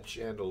 maybe that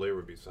chandelier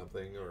would be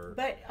something, or.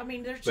 But I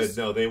mean, there's But just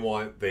no,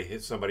 they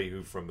hit somebody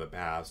who from the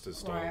past has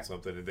stolen Right.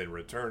 something and then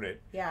return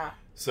it. yeah.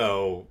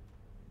 So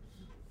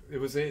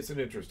it's an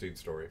interesting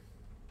story.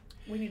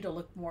 We need to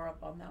look more up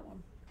on that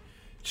one.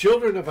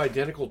 Children of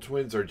identical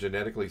twins are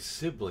genetically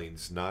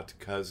siblings, not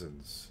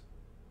cousins.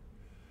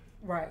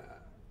 Right.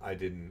 I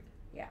didn't.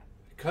 Yeah.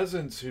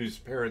 Cousins whose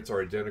parents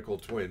are identical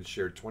twins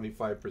share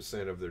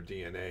 25% of their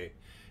DNA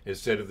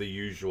instead of the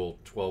usual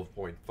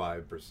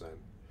 12.5%.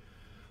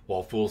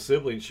 While full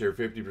siblings share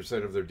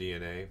 50% of their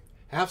DNA,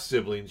 half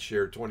siblings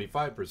share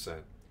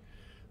 25%.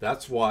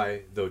 That's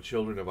why, though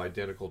children of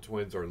identical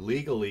twins are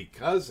legally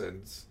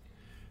cousins,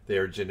 they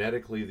are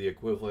genetically the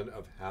equivalent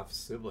of half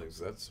siblings.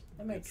 That's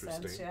That makes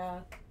interesting. sense, yeah.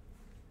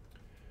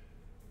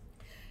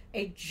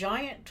 A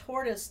giant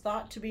tortoise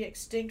thought to be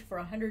extinct for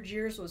 100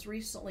 years was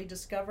recently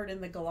discovered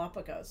in the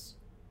Galapagos.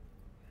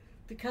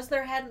 Because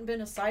there hadn't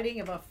been a sighting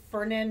of a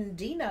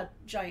Fernandina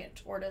giant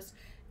tortoise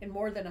in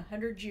more than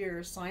 100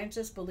 years,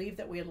 scientists believed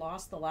that we had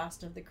lost the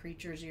last of the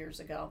creatures years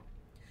ago.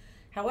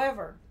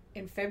 However,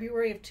 in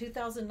February of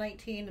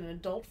 2019, an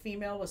adult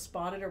female was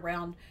spotted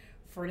around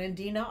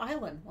Fernandina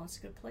Island. Well, that's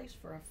a good place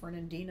for a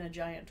Fernandina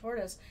giant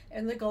tortoise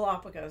in the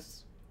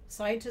Galapagos.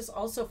 Scientists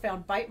also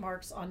found bite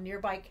marks on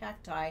nearby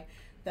cacti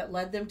that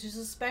led them to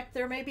suspect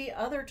there may be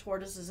other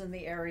tortoises in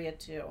the area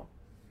too.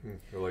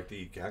 They like to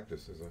eat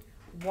cactuses, huh?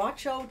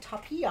 Wacho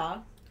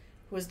Tapia,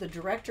 who is the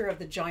director of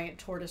the Giant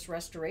Tortoise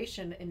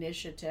Restoration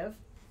Initiative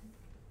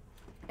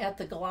at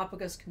the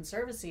Galapagos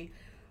Conservancy,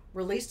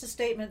 released a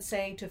statement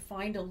saying to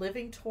find a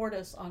living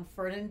tortoise on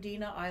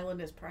Fernandina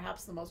Island is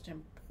perhaps the most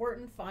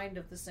important find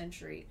of the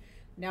century.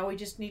 Now we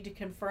just need to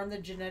confirm the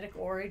genetic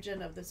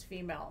origin of this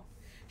female.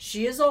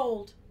 She is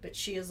old, but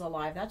she is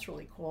alive. That's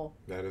really cool.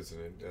 That's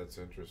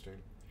interesting.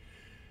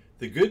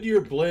 The Goodyear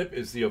blimp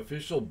is the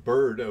official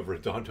bird of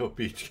Redondo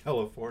Beach,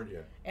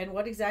 California. And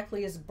what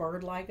exactly is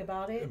bird-like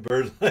about it?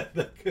 Bird,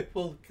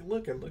 well,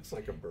 look, it looks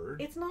like a bird.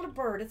 It's not a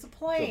bird, it's a It's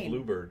plane. a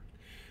bluebird.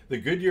 The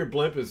Goodyear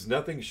blimp is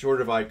nothing short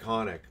of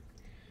iconic,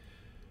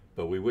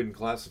 but we wouldn't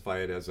classify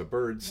it as a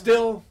bird.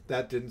 Still,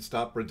 that didn't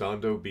stop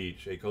Redondo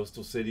Beach, a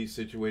coastal city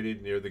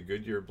situated near the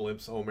Goodyear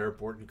blimp's home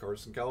airport in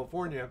Carson,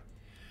 California,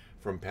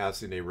 from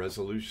passing a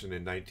resolution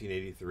in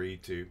 1983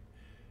 to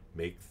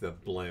make the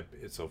blimp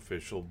its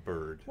official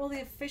bird. Well,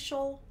 the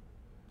official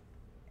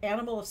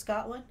animal of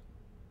Scotland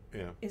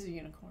Yeah, is a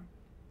unicorn.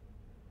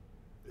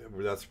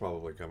 that's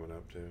probably coming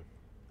up too.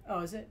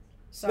 Oh, is it?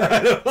 Sorry.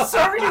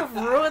 Sorry to have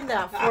ruined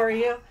that for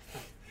you.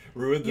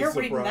 Ruined the You're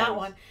surprise. reading that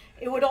one.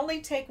 It would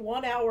only take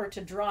 1 hour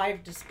to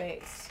drive to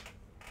space.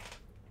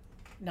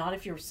 Not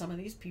if you're some of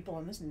these people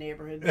in this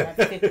neighborhood that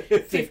drive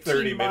 30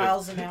 15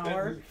 miles minutes. an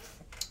hour.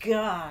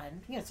 God,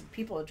 you got some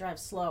people that drive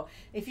slow.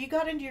 If you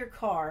got into your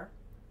car,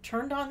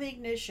 turned on the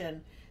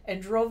ignition,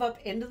 and drove up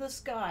into the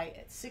sky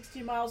at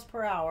 60 miles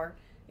per hour,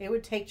 it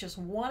would take just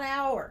 1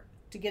 hour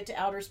to get to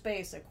outer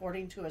space,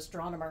 according to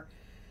astronomer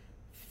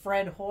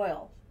Fred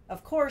Hoyle.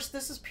 Of course,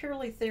 this is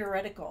purely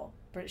theoretical,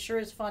 but it sure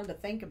is fun to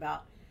think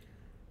about.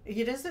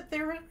 Is it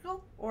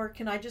theoretical, or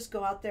can I just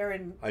go out there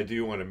and I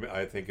do want to.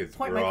 I think it's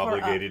Point we're my car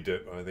obligated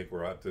to. I think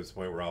we're at this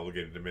point. We're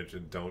obligated to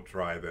mention. Don't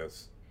try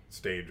this.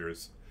 It's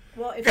dangerous.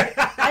 well, if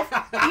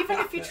even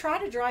if you try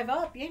to drive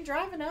up, you ain't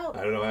driving up.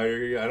 I don't know.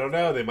 I don't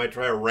know. They might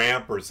try a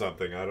ramp or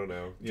something. I don't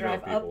know. You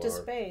Drive know how up people to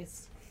are.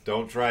 space.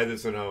 Don't try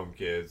this at home,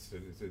 kids.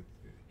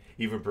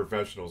 Even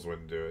professionals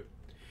wouldn't do it.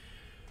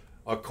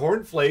 A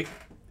cornflake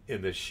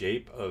in the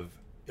shape of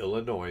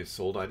Illinois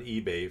sold on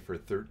eBay for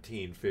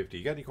 $13.50.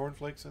 You got any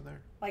cornflakes in there?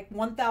 Like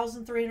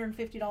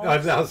 $1,350.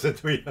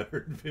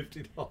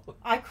 $1,350.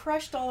 I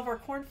crushed all of our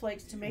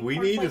cornflakes to make. We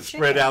need to cornflake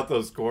spread chicken. out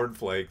those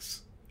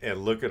cornflakes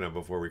and look at them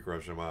before we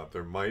crush them up.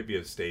 There might be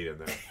a state in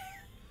there.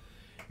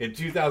 In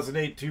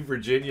 2008, two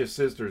Virginia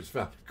sisters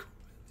found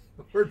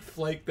a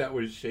cornflake that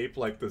was shaped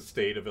like the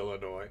state of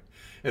Illinois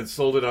and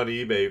sold it on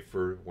eBay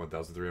for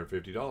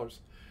 $1,350.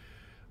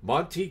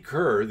 Monty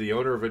Kerr, the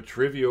owner of a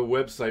trivia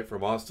website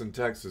from Austin,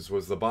 Texas,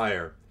 was the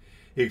buyer.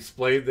 He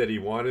explained that he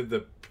wanted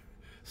the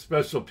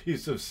special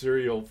piece of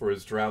cereal for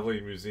his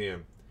traveling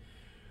museum.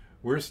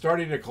 We're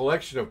starting a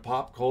collection of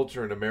pop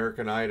culture and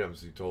American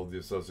items, he told the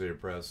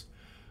Associated Press.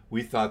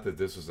 We thought that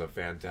this was a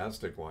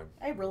fantastic one.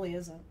 It really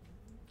isn't.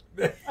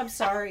 I'm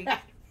sorry.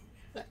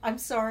 I'm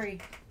sorry.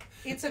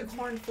 It's a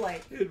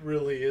cornflake. It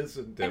really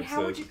isn't. And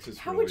how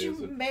would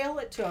you mail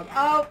it to him?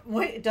 Oh,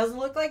 wait, it doesn't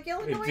look like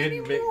Illinois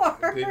anymore.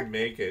 It didn't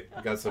make it.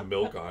 It got some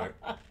milk on it.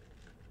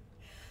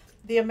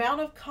 The amount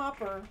of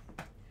copper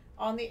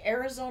on the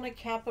Arizona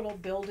Capitol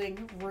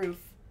building roof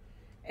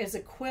is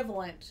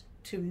equivalent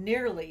to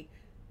nearly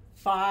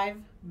 5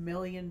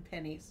 million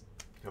pennies.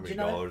 How many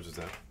dollars is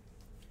that?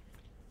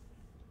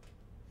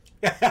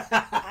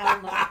 I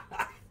don't know.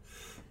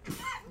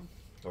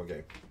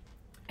 Okay.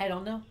 I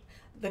don't know.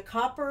 The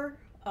copper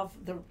of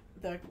the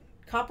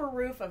copper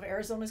roof of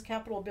Arizona's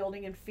Capitol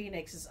building in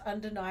Phoenix is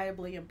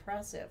undeniably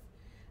impressive,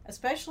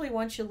 especially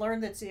once you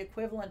learn that's the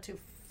equivalent to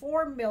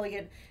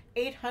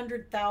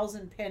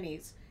 4,800,000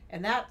 pennies,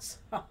 and that's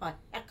a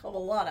heck of a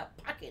lot of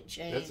pocket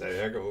change. That's a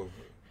heck of a...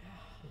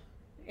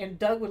 And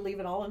Doug would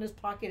leave it all in his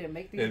pocket and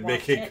make me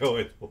make it go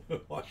in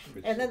the washing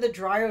machine. And then the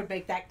dryer would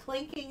make that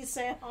clinking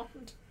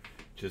sound.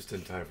 Just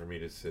in time for me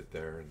to sit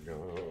there and go,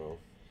 oh.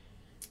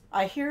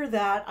 I hear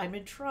that. I'm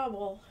in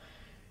trouble.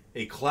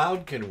 A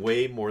cloud can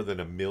weigh more than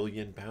 1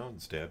 million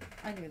pounds, Deb.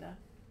 I knew that.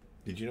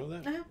 Did you know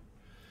that? Uh-huh.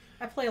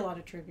 I play a lot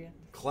of trivia.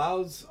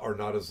 Clouds are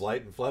not as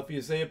light and fluffy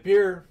as they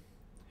appear.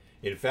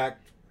 In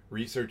fact,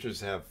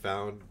 researchers have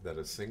found that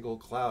a single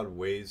cloud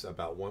weighs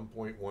about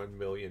 1.1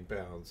 million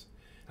pounds.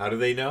 How do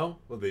they know?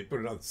 Well, they put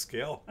it on the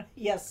scale.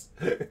 Yes.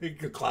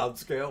 A cloud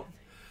scale.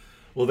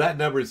 Well, that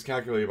number is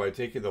calculated by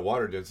taking the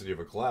water density of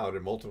a cloud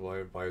and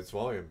multiplying it by its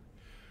volume.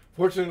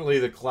 Fortunately,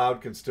 the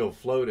cloud can still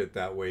float at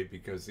that weight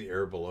because the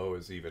air below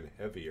is even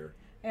heavier.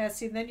 Yeah,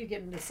 see, then you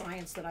get into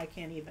science that I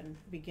can't even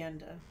begin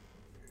to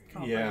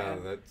comprehend. Yeah,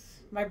 that's...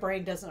 My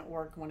brain doesn't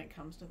work when it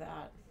comes to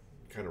that.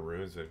 Kind of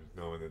ruins it,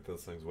 knowing that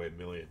those things weigh 1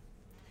 million.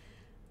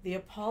 The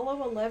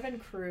Apollo 11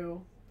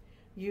 crew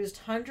used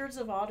hundreds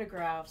of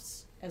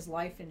autographs as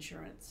life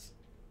insurance.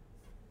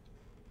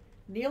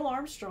 Neil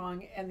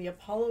Armstrong and the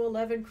Apollo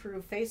 11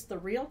 crew faced the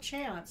real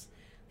chance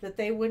that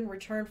they wouldn't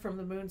return from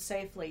the moon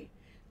safely,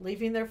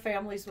 leaving their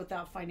families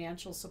without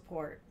financial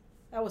support.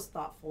 That was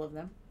thoughtful of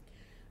them.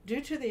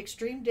 Due to the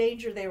extreme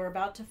danger they were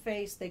about to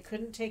face, they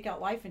couldn't take out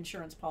life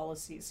insurance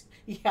policies.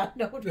 Yeah,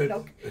 no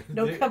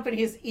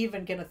company is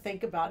even going to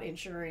think about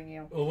insuring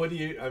you. Well, what do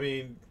you, I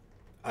mean,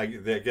 I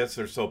guess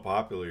they're so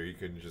popular, you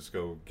can just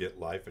go get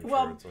life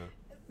insurance. Well,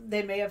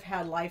 they may have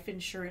had life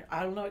insurance.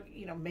 I don't know,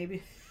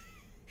 maybe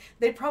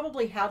they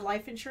probably had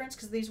life insurance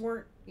because these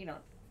weren't,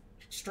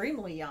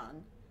 extremely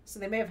young. So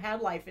they may have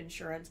had life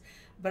insurance.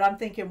 But I'm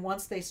thinking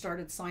once they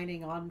started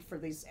signing on for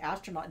these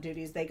astronaut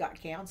duties, they got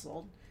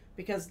canceled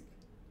because,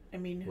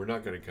 we're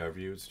not going to cover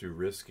you. It's too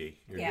risky.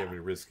 You're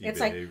giving risky it's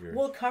behavior. Like,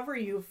 we'll cover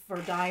you for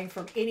dying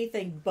from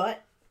anything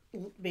but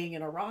being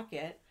in a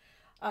rocket.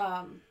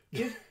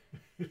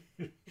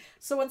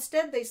 So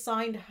instead, they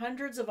signed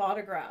hundreds of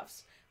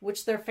autographs,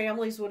 which their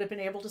families would have been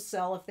able to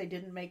sell if they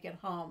didn't make it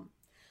home.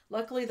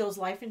 Luckily, those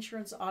life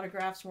insurance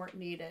autographs weren't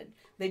needed.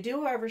 They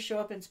do, however, show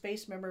up in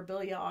space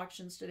memorabilia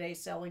auctions today,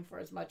 selling for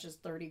as much as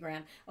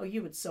 $30,000. Oh,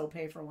 you would so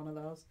pay for one of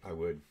those. I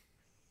would.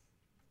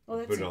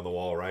 Well, put it on the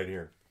wall right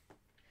here.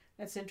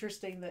 That's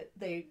interesting that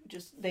they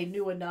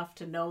knew enough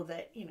to know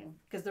that,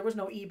 because there was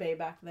no eBay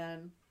back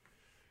then.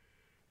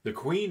 The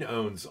Queen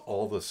owns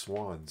all the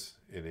swans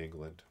in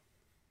England.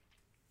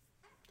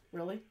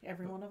 Really?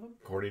 Every one of them?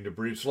 According to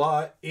British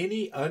law,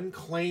 any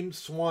unclaimed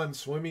swan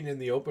swimming in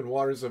the open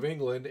waters of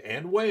England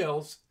and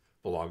Wales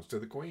belongs to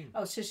the Queen.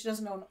 Oh, so she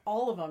doesn't own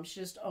all of them. She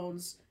just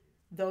owns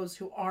those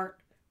who aren't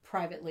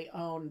privately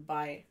owned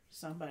by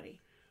somebody.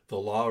 The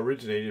law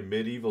originated in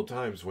medieval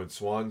times when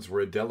swans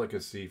were a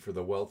delicacy for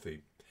the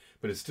wealthy,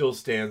 but it still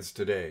stands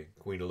today.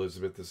 Queen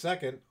Elizabeth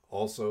II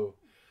also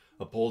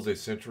upholds a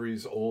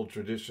centuries-old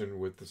tradition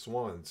with the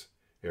swans.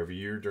 Every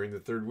year during the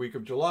third week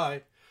of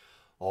July,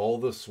 all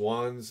the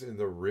swans in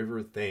the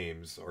River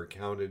Thames are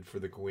counted for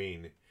the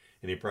Queen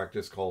in a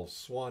practice called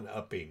swan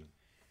upping.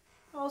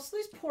 Oh, so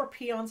these poor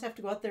peons have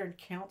to go out there and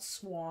count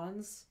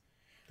swans.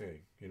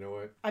 Hey, you know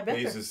what? I bet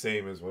it's the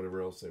same as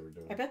whatever else they were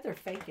doing. I bet they're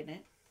faking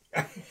it.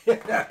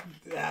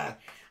 Yeah.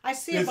 I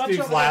see a bunch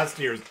of last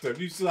year's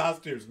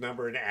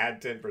number and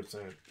add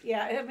 10%.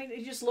 Yeah,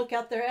 you just look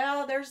out there.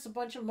 Oh, there's a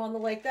bunch of them on the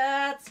lake.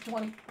 That's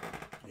 20.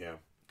 Yeah.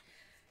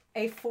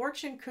 A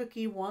fortune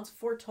cookie once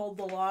foretold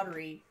the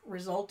lottery,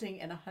 resulting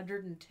in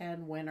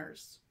 110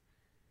 winners.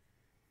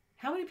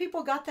 How many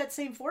people got that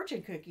same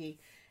fortune cookie?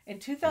 In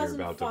 2005,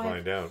 You're about to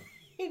find out.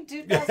 In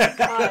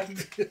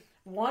 2005,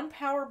 one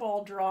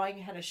Powerball drawing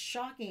had a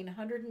shocking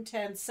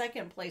 110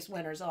 second place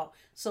winners. Oh,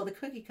 so the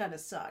cookie kind of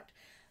sucked.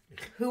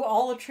 Who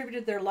all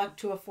attributed their luck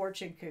to a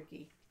fortune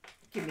cookie.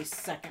 Give me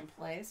second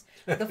place.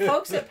 The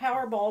folks at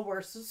Powerball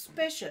were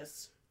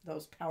suspicious.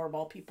 Those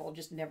Powerball people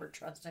just never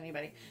trust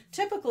anybody.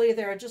 Typically,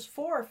 there are just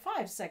 4 or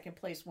 5 second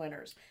place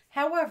winners.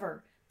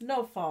 However,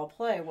 no foul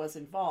play was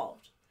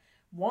involved.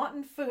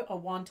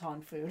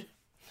 Wonton food.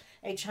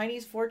 A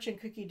Chinese fortune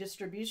cookie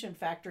distribution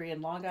factory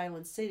in Long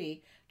Island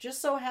City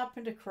just so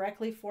happened to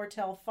correctly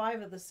foretell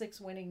 5 of the 6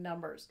 winning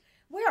numbers.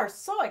 We are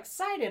so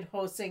excited,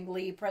 Ho Sing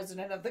Lee,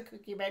 president of the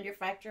cookie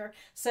manufacturer,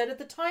 said at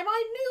the time.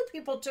 I knew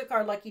people took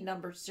our lucky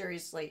numbers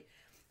seriously.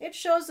 It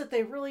shows that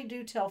they really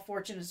do tell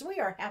fortunes. We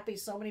are happy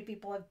so many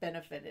people have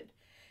benefited.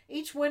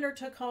 Each winner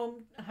took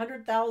home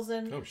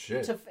 $100,000 Oh,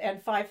 shit.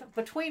 and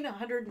between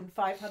 $100,000 and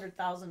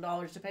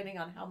 $500,000, depending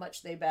on how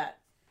much they bet.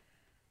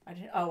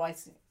 I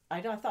see.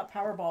 I thought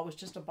Powerball was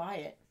just to buy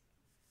it.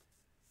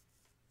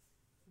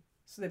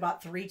 So they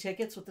bought 3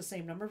 tickets with the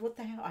same number. What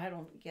the hell? I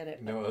don't get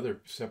it. No,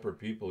 other separate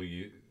people.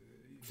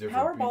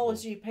 Powerball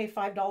is you pay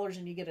 $5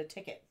 and you get a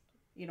ticket.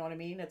 You know what I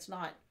mean? It's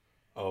not.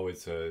 Oh,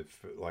 it's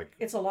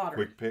It's a lottery.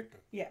 quick pick.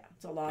 Yeah,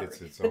 it's a lottery.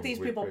 It's but own these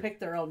quick people pick. pick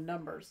their own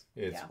numbers.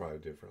 It's probably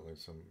differently.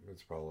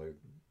 It's probably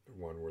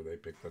one where they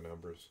pick the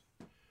numbers.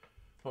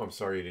 Oh, I'm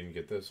sorry you didn't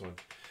get this one.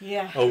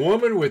 Yeah. A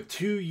woman with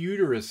 2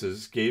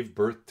 uteruses gave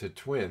birth to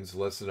twins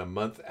less than a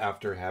month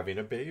after having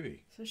a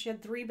baby. So she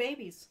had 3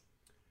 babies.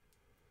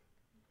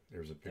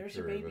 There's a There's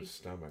picture your of a baby.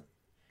 stomach.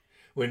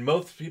 When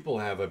most people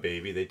have a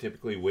baby, they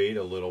typically wait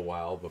a little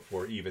while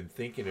before even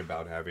thinking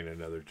about having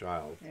another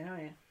child. Yeah,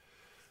 yeah.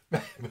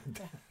 But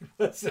that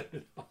wasn't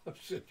an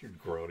option. You're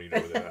groaning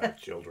over that. I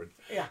have children.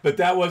 Yeah. But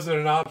that wasn't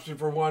an option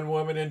for one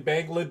woman in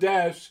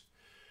Bangladesh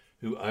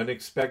who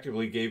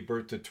unexpectedly gave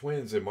birth to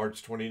twins in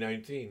March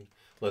 2019,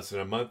 less than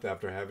a month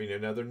after having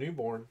another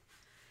newborn.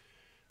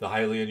 The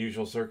highly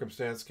unusual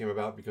circumstance came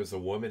about because the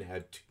woman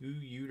had 2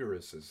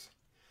 uteruses,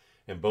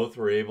 and both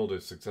were able to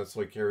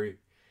successfully carry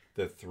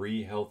the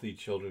 3 healthy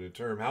children to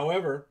term.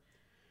 However,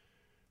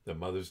 the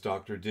mother's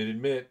doctor did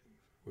admit,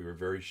 "We were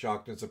very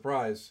shocked and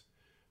surprised.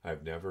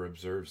 I've never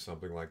observed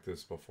something like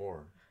this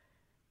before."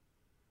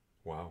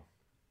 Wow.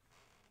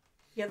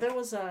 Yeah, there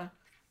was a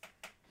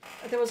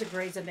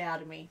Grey's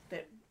Anatomy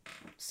that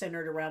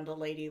centered around a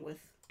lady with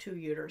 2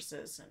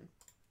 uteruses, and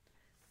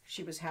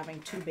she was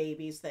having 2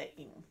 babies that,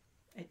 you know,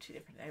 at 2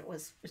 different.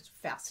 It's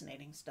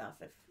fascinating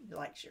stuff if you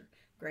like your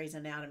Grey's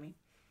Anatomy.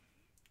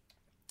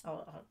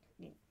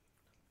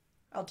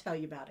 I'll tell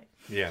you about it.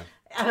 Yeah.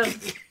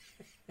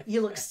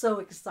 You look so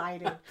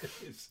excited.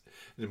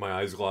 Did my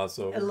eyes gloss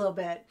over? A little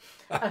bit.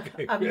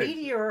 Okay, A good.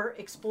 meteor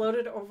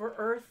exploded over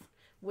Earth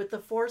with the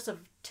force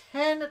of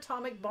 10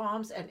 atomic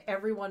bombs, and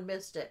everyone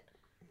missed it.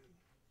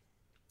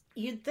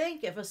 You'd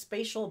think if a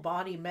spatial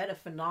body met a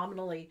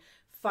phenomenally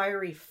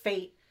fiery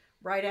fate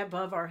right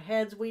above our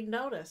heads, we'd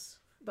notice.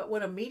 But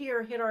when a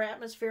meteor hit our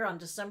atmosphere on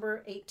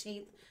December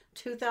 18th,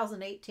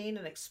 2018,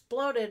 and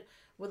exploded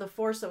with a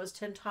force that was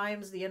 10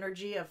 times the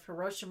energy of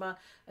Hiroshima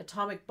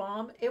atomic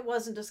bomb, it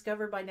wasn't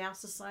discovered by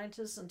NASA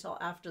scientists until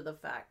after the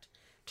fact.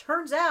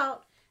 Turns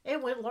out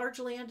it went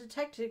largely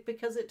undetected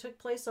because it took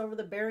place over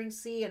the Bering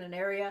Sea in an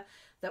area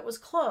that was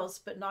close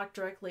but not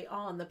directly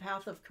on the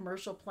path of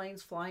commercial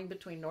planes flying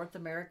between North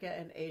America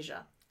and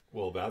Asia.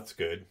 Well, that's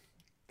good.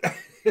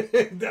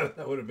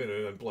 that would have been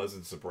an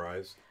unpleasant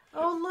surprise.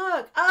 Oh,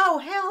 look. Oh,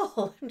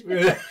 hell.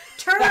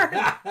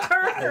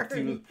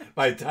 Turn.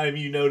 By the time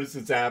you notice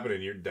it's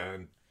happening, you're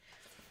done.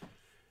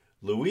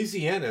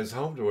 Louisiana is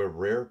home to a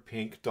rare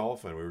pink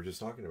dolphin. We were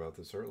just talking about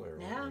this earlier.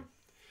 weren't Yeah. we?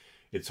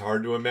 It's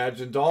hard to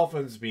imagine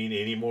dolphins being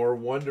any more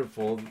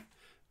wonderful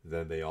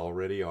than they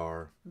already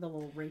are. The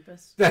little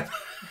rapist.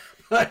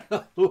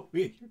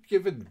 You're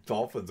giving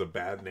dolphins a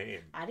bad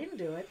name. I didn't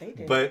do it. They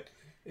did. But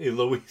in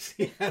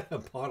Louisiana, a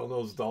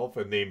bottlenose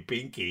dolphin named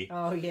Pinky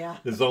Oh, yeah.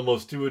 is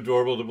almost too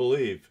adorable to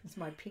believe. It's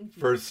my pinky.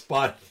 First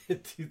spotted in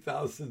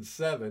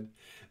 2007,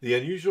 the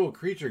unusual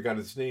creature got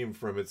its name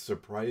from its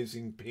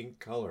surprising pink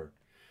color,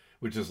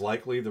 which is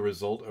likely the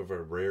result of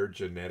a rare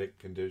genetic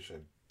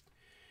condition.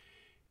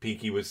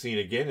 Pinky was seen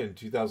again in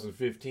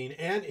 2015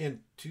 and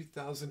in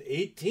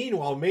 2018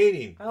 while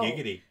mating. Oh.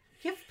 Giggity.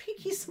 Give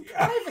Pinky some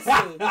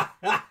privacy.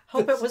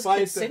 Hope it was Despite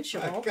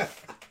consensual.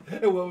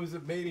 What was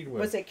it mating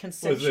with? Was it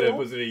consensual?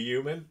 Was it a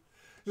human?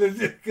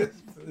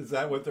 Is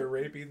that what they're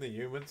raping, the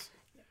humans?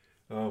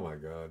 Oh my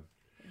God.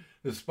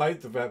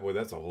 Despite the fact, well,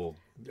 that's a whole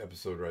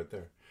episode right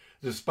there.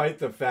 Despite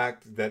the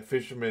fact that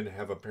fishermen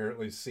have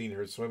apparently seen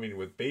her swimming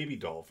with baby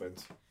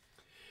dolphins,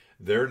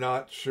 they're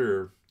not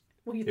sure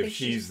Well, you if think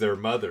she's their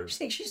mother. You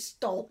think she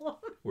stole them?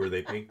 Were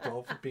they pink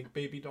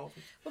baby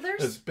dolphins? Well,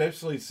 there's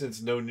Especially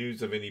since no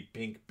news of any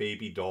pink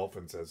baby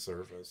dolphins has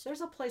surfaced.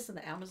 a place in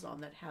the Amazon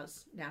that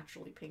has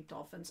naturally pink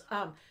dolphins.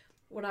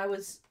 When I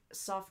was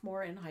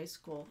sophomore in high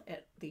school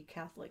at the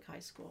Catholic high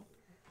school,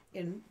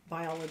 in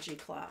biology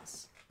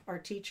class, our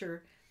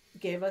teacher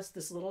gave us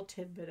this little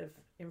tidbit of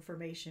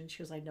information.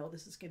 She goes, "I know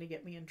this is going to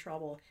get me in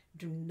trouble.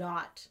 Do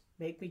not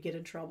make me get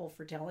in trouble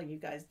for telling you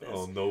guys this."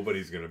 Oh,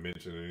 nobody's going to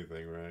mention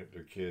anything, right?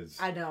 They're kids.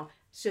 I know.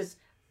 It's just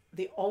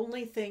the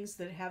only things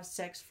that have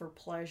sex for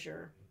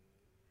pleasure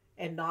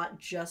and not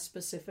just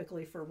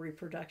specifically for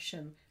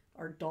reproduction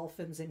are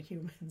dolphins and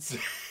humans.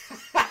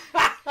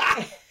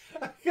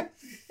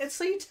 And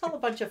so you tell a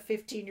bunch of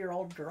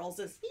 15-year-old girls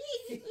this.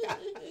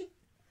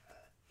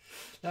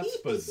 That's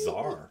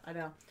bizarre. I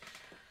know.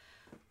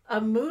 A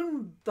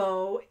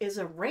moonbow is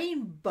a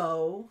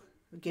rainbow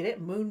Get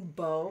it?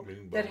 Moonbow.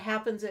 Moonbow. That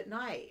happens at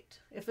night.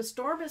 If a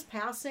storm is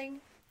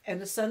passing and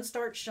the sun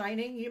starts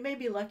shining, you may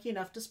be lucky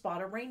enough to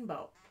spot a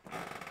rainbow.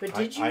 But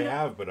did you I know?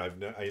 have, but I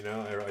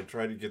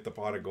tried to get the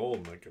pot of gold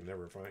and I can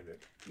never find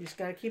it. You just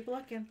got to keep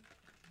looking.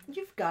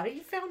 You've got it.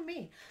 You found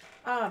me.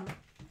 That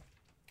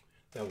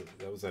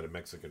was at a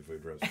Mexican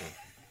food restaurant.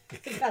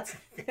 That's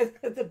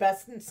the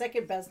best and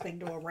second best thing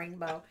to a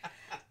rainbow.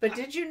 But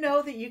did you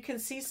know that you can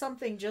see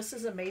something just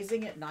as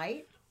amazing at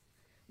night?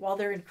 While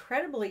they're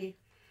incredibly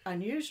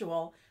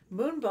unusual,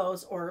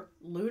 moonbows or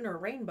lunar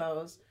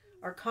rainbows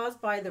are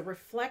caused by the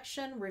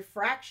reflection,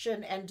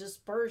 refraction, and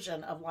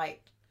dispersion of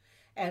light,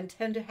 and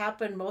tend to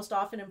happen most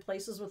often in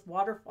places with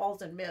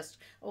waterfalls and mist.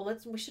 Oh,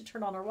 we should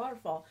turn on our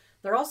waterfall.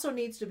 There also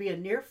needs to be a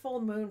near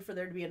full moon for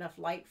there to be enough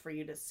light for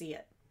you to see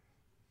it.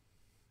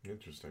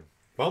 Interesting.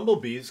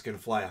 Bumblebees can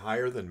fly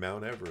higher than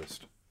Mount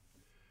Everest.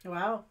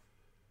 Wow.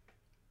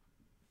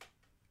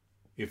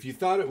 If you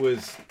thought it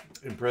was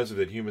impressive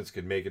that humans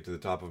could make it to the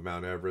top of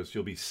Mount Everest,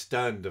 you'll be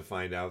stunned to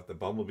find out that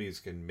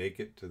bumblebees can make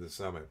it to the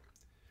summit.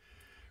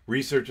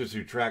 Researchers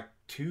who tracked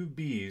 2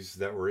 bees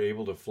that were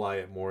able to fly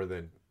at more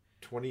than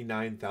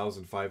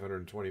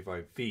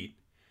 29,525 feet,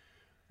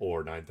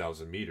 or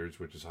 9,000 meters,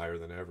 which is higher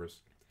than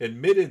Everest,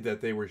 admitted that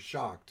they were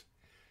shocked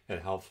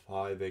at how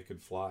high they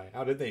could fly.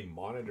 How did they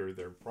monitor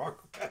their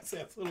progress? They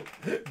have little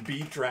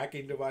bee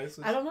tracking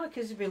devices. I don't know,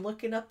 because you've been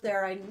looking up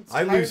there.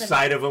 I lose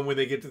sight of them when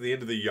they get to the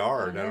end of the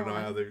yard. I don't know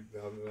know. how they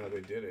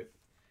did it.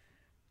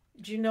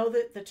 Do you know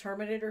that the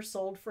Terminator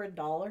sold for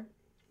 $1?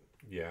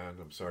 Yeah, and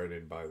I'm sorry I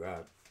didn't buy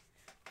that.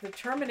 The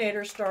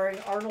Terminator, starring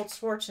Arnold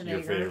Schwarzenegger,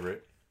 Your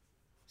favorite.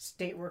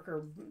 state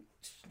worker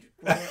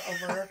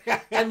over,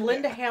 and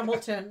Linda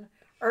Hamilton,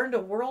 earned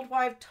a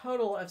worldwide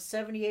total of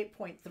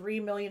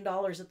 $78.3 million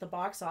at the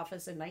box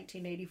office in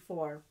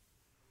 1984.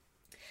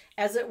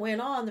 As it went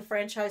on, the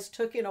franchise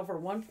took in over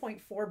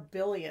 $1.4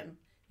 billion.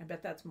 I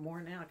bet that's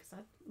more now because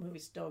that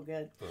movie's still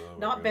good. Oh,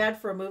 Not bad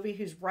for a movie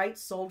whose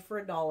rights sold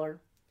for $1.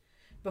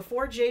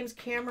 Before James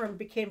Cameron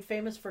became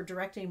famous for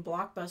directing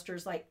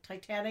blockbusters like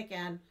Titanic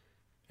and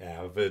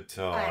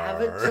Avatar.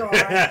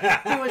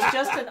 He was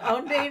just an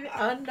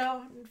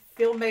unknown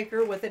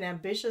filmmaker with an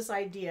ambitious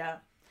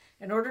idea.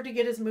 In order to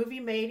get his movie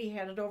made, he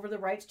handed over the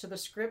rights to the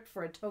script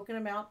for a token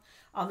amount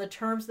on the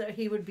terms that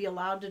he would be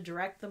allowed to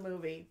direct the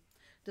movie.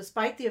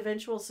 Despite the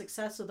eventual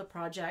success of the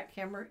project,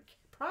 Cameron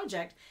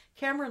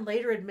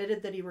later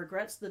admitted that he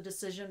regrets the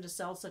decision to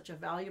sell such a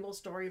valuable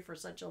story for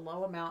such a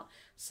low amount,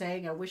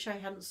 saying, "I wish I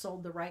hadn't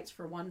sold the rights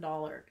for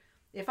 $1.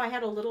 If I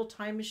had a little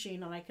time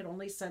machine and I could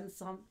only send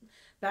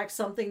back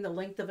something the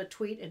length of a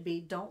tweet, it'd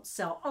be, don't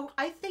sell." Oh,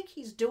 I think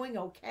he's doing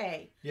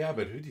okay. Yeah,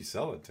 but who'd he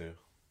sell it to?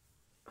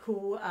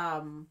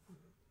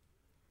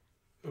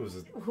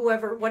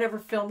 Whatever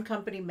film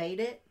company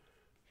made it,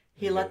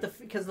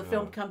 because the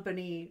film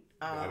company.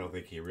 I don't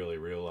think he really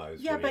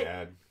realized yeah, what but he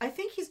had. I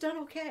think he's done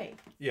okay.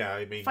 Yeah,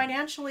 I mean,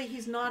 financially,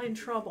 he's not in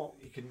trouble.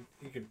 He can.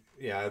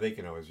 Yeah, they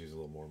can always use a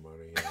little more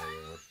money.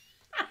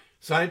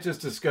 Scientists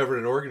discovered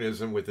an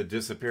organism with a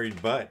disappearing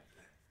butt.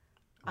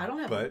 I don't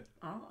have. Butt.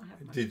 I don't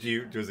have. Did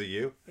you? Was it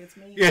you? It's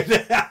me.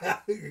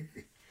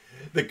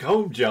 The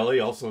comb jelly,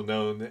 also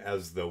known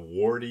as the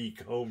warty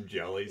comb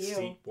jelly,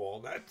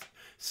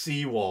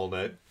 sea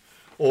walnut,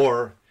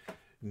 or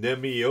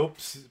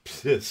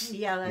Nemiopsis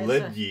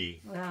ledyi,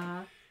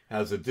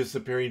 has a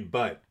disappearing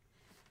butt.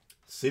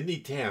 Sidney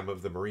Tam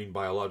of the Marine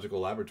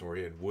Biological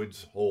Laboratory in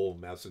Woods Hole,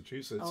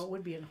 Massachusetts. Oh, it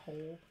would be in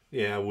Hole.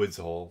 Yeah, Woods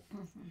Hole.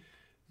 Mm-hmm.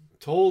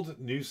 Told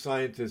New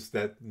Scientist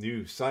that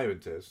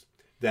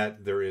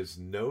there is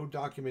no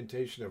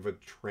documentation of a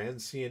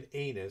transient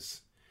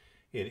anus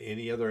in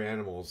any other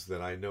animals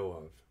that I know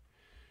of.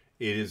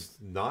 It is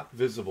not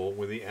visible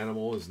when the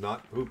animal is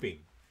not pooping,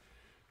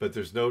 but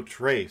there's no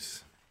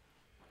trace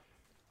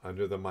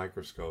under the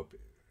microscope.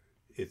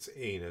 Its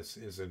anus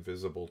is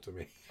invisible to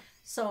me.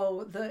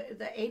 So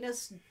the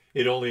anus...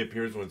 It only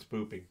appears when it's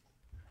pooping.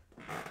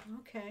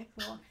 Okay,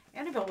 well,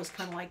 Annabelle was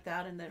kind of like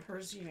that, and that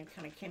hers,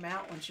 kind of came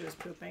out when she was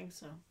pooping.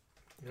 So,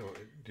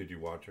 did you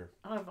watch her?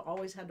 I've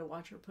always had to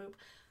watch her poop.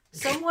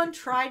 Someone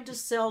tried to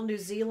sell New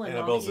Zealand.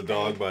 Annabelle's on eBay. a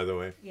dog, by the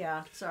way.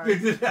 Yeah, sorry.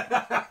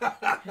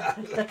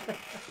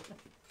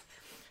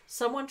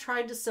 Someone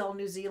tried to sell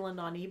New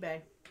Zealand on eBay.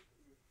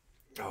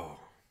 Oh,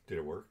 did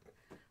it work?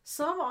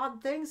 Some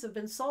odd things have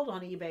been sold on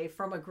eBay,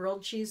 from a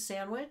grilled cheese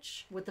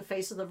sandwich with the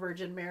face of the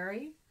Virgin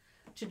Mary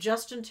to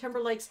Justin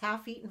Timberlake's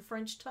half-eaten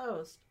French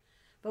toast.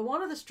 But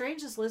one of the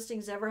strangest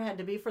listings ever had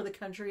to be for the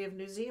country of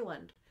New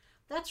Zealand.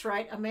 That's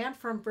right, a man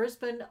from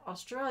Brisbane,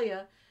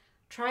 Australia,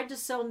 tried to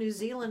sell New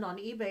Zealand on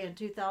eBay in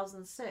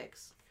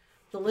 2006.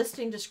 The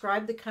listing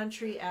described the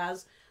country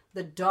as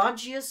the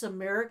dodgiest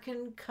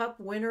American Cup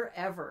winner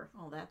ever.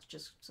 Oh, that's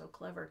just so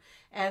clever.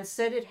 And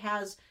said it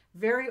has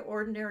very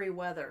ordinary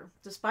weather.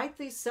 Despite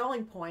these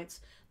selling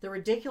points, the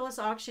ridiculous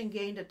auction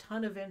gained a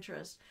ton of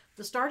interest.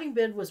 The starting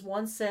bid was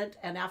 1 cent,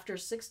 and after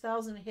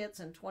 6,000 hits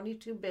and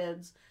 22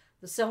 bids,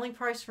 the selling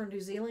price for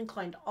New Zealand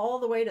climbed all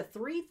the way to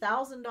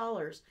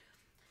 $3,000.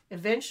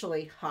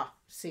 Eventually,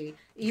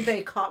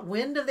 eBay caught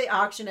wind of the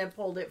auction and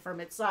pulled it from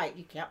its site.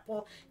 You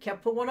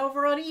can't put one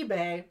over on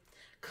eBay.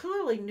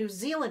 Clearly, New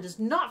Zealand is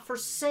not for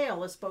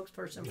sale, a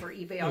spokesperson for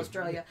eBay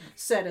Australia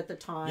said at the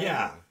time.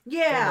 Yeah.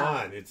 Yeah. Come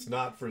on, it's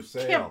not for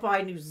sale. Can't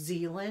buy New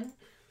Zealand.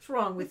 What's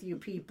wrong with you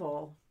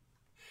people?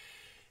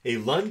 A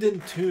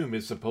London tomb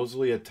is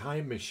supposedly a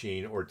time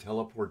machine or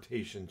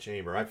teleportation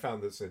chamber. I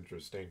found this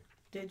interesting.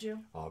 Did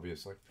you?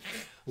 Obviously.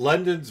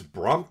 London's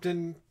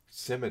Brompton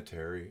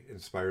Cemetery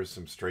inspires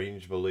some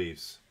strange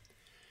beliefs.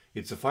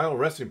 It's the final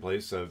resting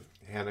place of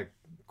Hannah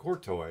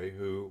Courtoy,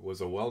 who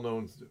was a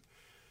well-known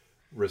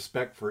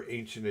respect for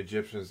ancient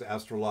Egyptians'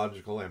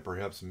 astrological and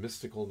perhaps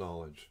mystical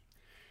knowledge.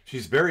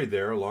 She's buried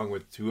there along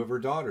with two of her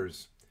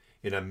daughters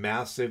in a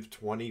massive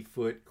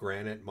 20-foot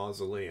granite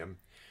mausoleum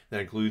that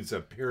includes a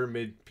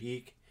pyramid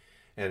peak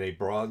and a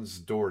bronze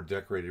door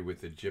decorated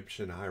with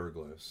Egyptian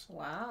hieroglyphs.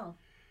 Wow.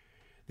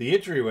 The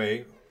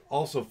entryway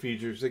also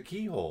features a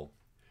keyhole,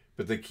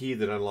 but the key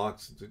that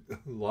unlocks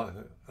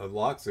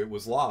it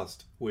was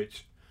lost,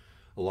 which,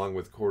 along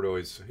with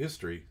Courtoy's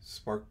history,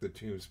 sparked the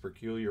tomb's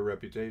peculiar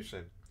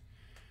reputation.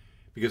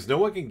 Because no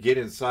one can get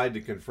inside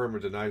to confirm or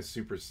deny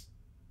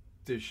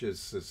superstitious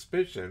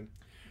suspicion,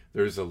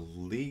 there's a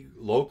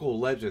local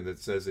legend that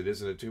says it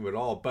isn't a tomb at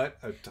all, but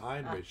a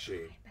time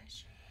machine.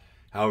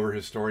 However,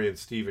 historian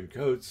Stephen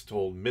Coates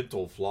told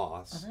Mental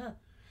Floss,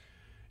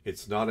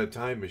 it's not a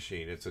time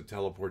machine, it's a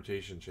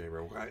teleportation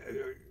chamber.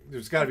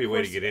 There's got to be a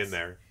way to get in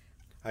there.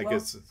 I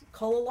guess it's...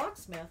 Call a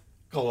locksmith.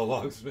 Call a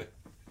locksmith.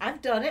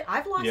 I've done it.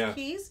 I've lost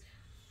keys.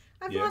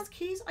 I've Yeah. lost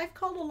keys. I've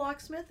called a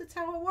locksmith. That's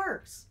how it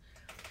works.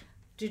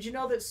 Did you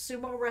know that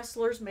sumo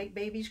wrestlers make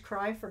babies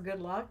cry for good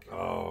luck?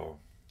 Oh,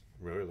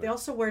 really? They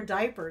also wear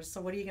diapers,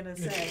 so what are you going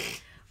to say?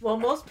 Well,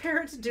 most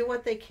parents do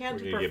what they can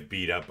When you get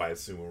beat up by a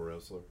sumo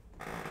wrestler.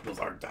 Those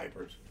aren't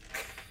diapers.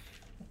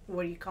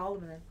 What do you call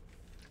them then?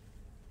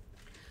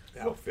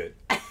 Outfit.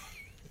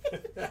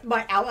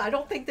 I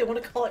don't think they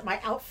want to call it my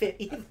outfit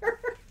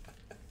either.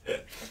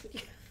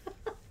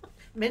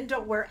 Men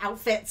don't wear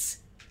outfits.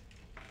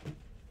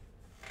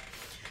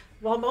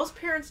 While most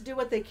parents do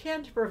what they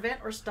can to prevent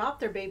or stop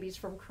their babies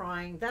from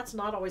crying, that's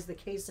not always the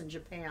case in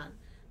Japan.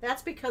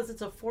 That's because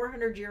it's a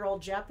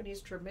 400-year-old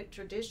Japanese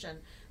tradition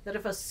that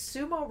if a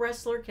sumo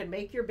wrestler can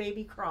make your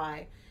baby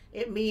cry,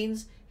 it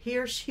means he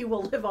or she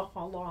will live a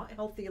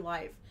healthy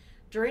life.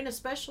 During a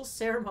special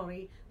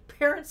ceremony,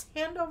 parents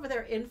hand over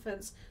their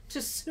infants to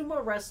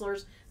sumo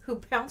wrestlers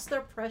who bounce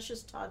their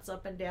precious tots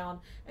up and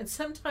down and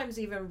sometimes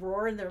even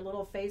roar in their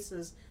little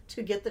faces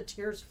to get the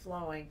tears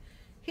flowing.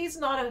 He's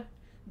not a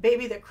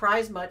baby that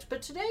cries much,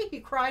 but today he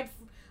cried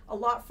a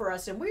lot for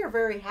us and we are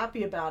very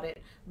happy about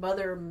it.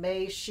 Mother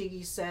May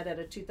Shigi said at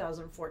a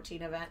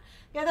 2014 event.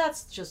 Yeah,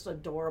 that's just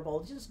adorable.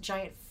 Just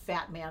giant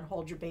fat man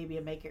hold your baby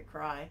and make it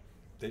cry.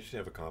 They should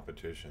have a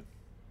competition.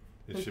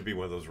 It should be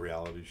one of those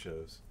reality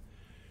shows.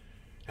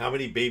 How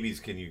many babies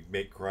can you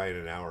make cry in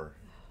an hour?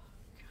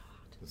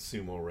 A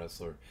sumo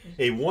wrestler.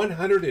 A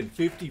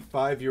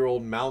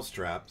 155-year-old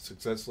mousetrap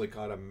successfully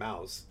caught a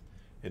mouse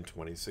in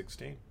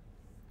 2016.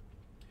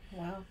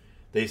 Wow.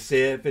 They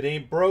say if it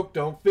ain't broke,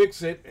 don't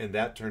fix it, and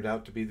that turned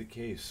out to be the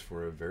case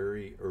for a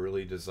very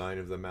early design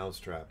of the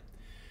mousetrap.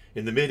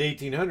 In the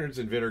mid-1800s,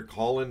 inventor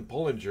Colin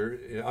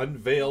Pullinger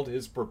unveiled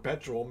his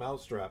perpetual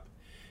mousetrap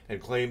and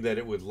claimed that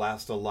it would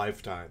last a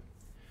lifetime.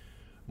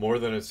 More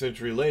than a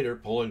century later,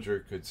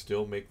 Pullinger could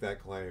still make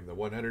that claim. The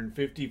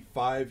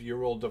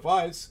 155-year-old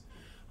device,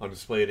 on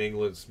display at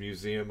England's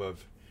Museum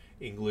of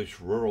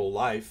English Rural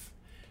Life,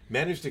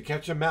 managed to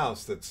catch a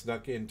mouse that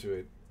snuck into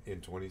it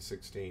in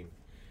 2016.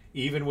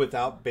 Even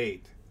without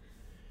bait.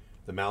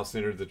 The mouse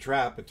entered the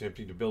trap,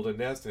 attempting to build a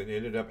nest, and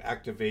ended up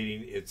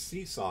activating its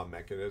seesaw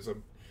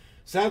mechanism.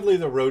 Sadly,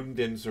 the rodent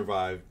didn't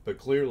survive, but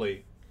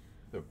clearly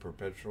the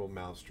perpetual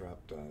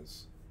mousetrap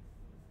does.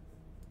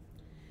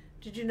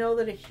 Did you know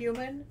that a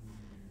human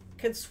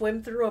can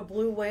swim through a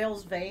blue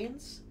whale's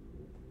veins?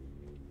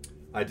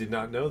 I did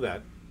not know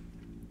that.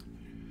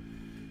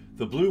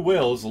 The blue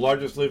whale is the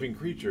largest living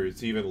creature.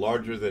 It's even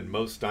larger than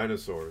most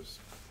dinosaurs.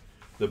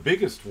 The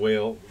biggest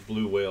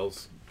blue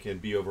whales, can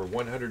be over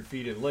 100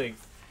 feet in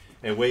length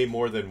and weigh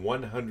more than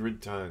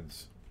 100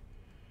 tons.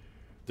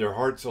 Their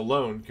hearts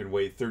alone can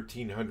weigh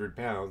 1,300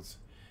 pounds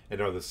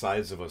and are the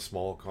size of a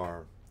small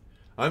car.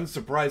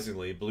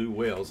 Unsurprisingly, blue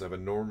whales have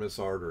enormous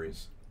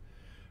arteries,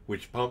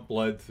 which pump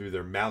blood through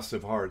their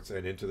massive hearts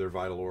and into their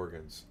vital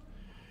organs.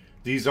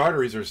 These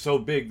arteries are so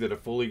big that a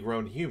fully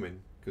grown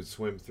human could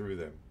swim through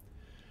them.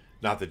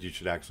 Not that you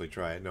should actually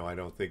try it. No, I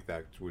don't think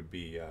that would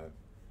be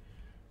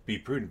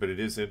prudent, but it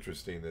is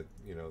interesting that,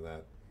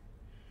 that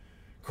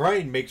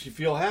crying makes you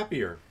feel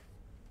happier.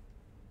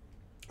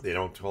 They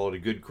don't call it a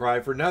good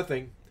cry for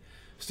nothing.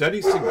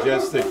 Studies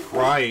suggest that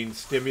crying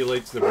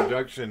stimulates the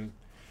production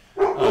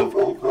of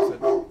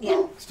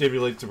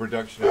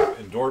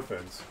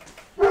endorphins.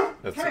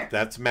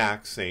 That's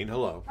Max saying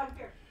hello.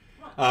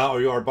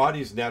 Our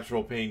body's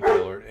natural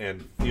painkiller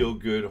and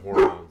feel-good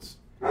hormones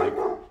like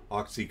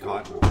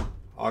oxytocin.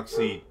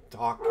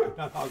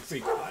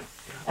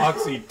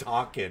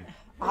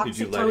 Did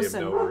you let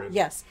him know? Oxytocin.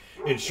 Yes.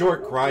 In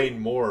short, crying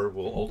more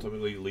will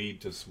ultimately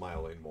lead to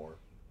smiling more.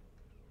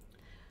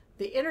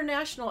 The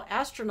international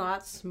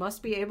astronauts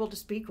must be able to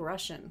speak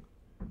Russian.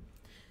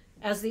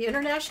 As the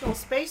International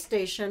Space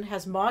Station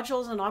has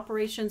modules and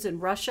operations in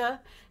Russian,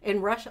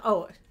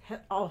 all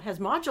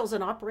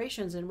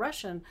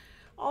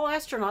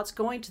astronauts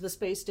going to the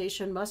space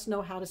station must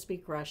know how to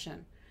speak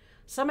Russian.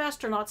 Some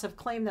astronauts have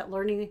claimed that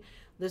learning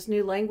this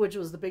new language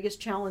was the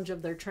biggest challenge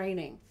of their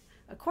training.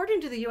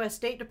 According to the U.S.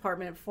 State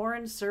Department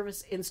Foreign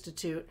Service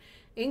Institute,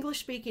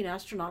 English-speaking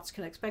astronauts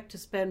can expect to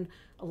spend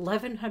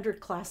 1,100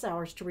 class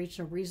hours to reach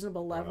a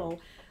reasonable level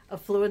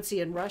of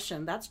fluency in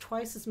Russian. That's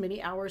twice as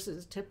many hours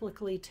as it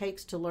typically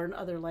takes to learn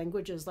other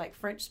languages like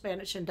French,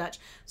 Spanish, and Dutch.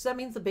 So that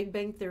means the Big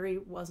Bang Theory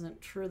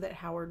wasn't true, that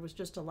Howard was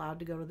just allowed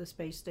to go to the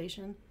space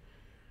station?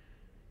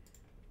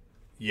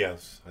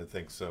 Yes, I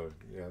think so.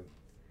 Yeah,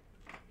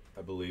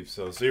 I believe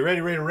so. So you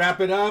ready to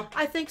wrap it up?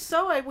 I think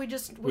so. We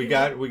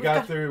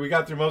got through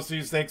most of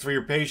these. Thanks for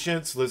your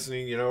patience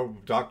listening. You know,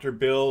 Dr.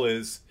 Bill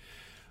is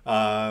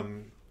off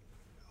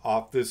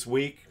this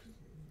week.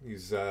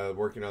 He's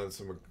working on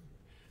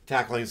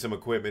tackling some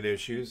equipment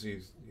issues.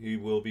 He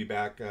will be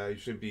back. You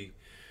should be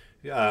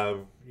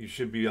able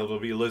to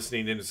be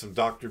listening into some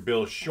Dr.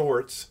 Bill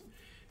shorts,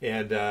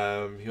 and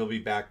he'll be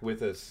back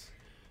with us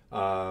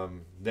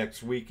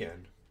next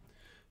weekend.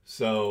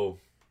 So,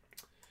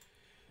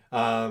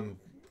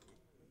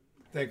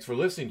 thanks for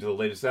listening to the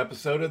latest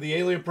episode of the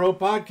Alien Probe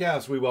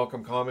Podcast. We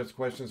welcome comments,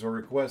 questions, or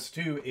requests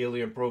to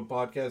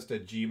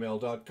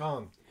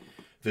alienprobepodcast@gmail.com.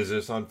 Visit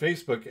us on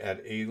Facebook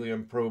at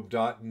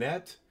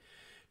alienprobe.net,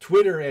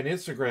 Twitter and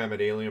Instagram at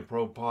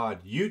alienprobepod,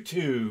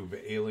 YouTube,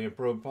 Alien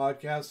Probe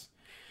Podcast.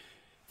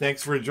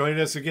 Thanks for joining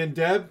us again,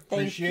 Deb.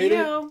 Appreciate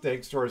it.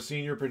 Thanks to our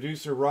senior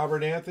producer,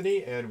 Robert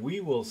Anthony, and we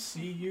will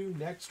see you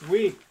next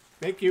week.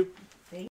 Thank you.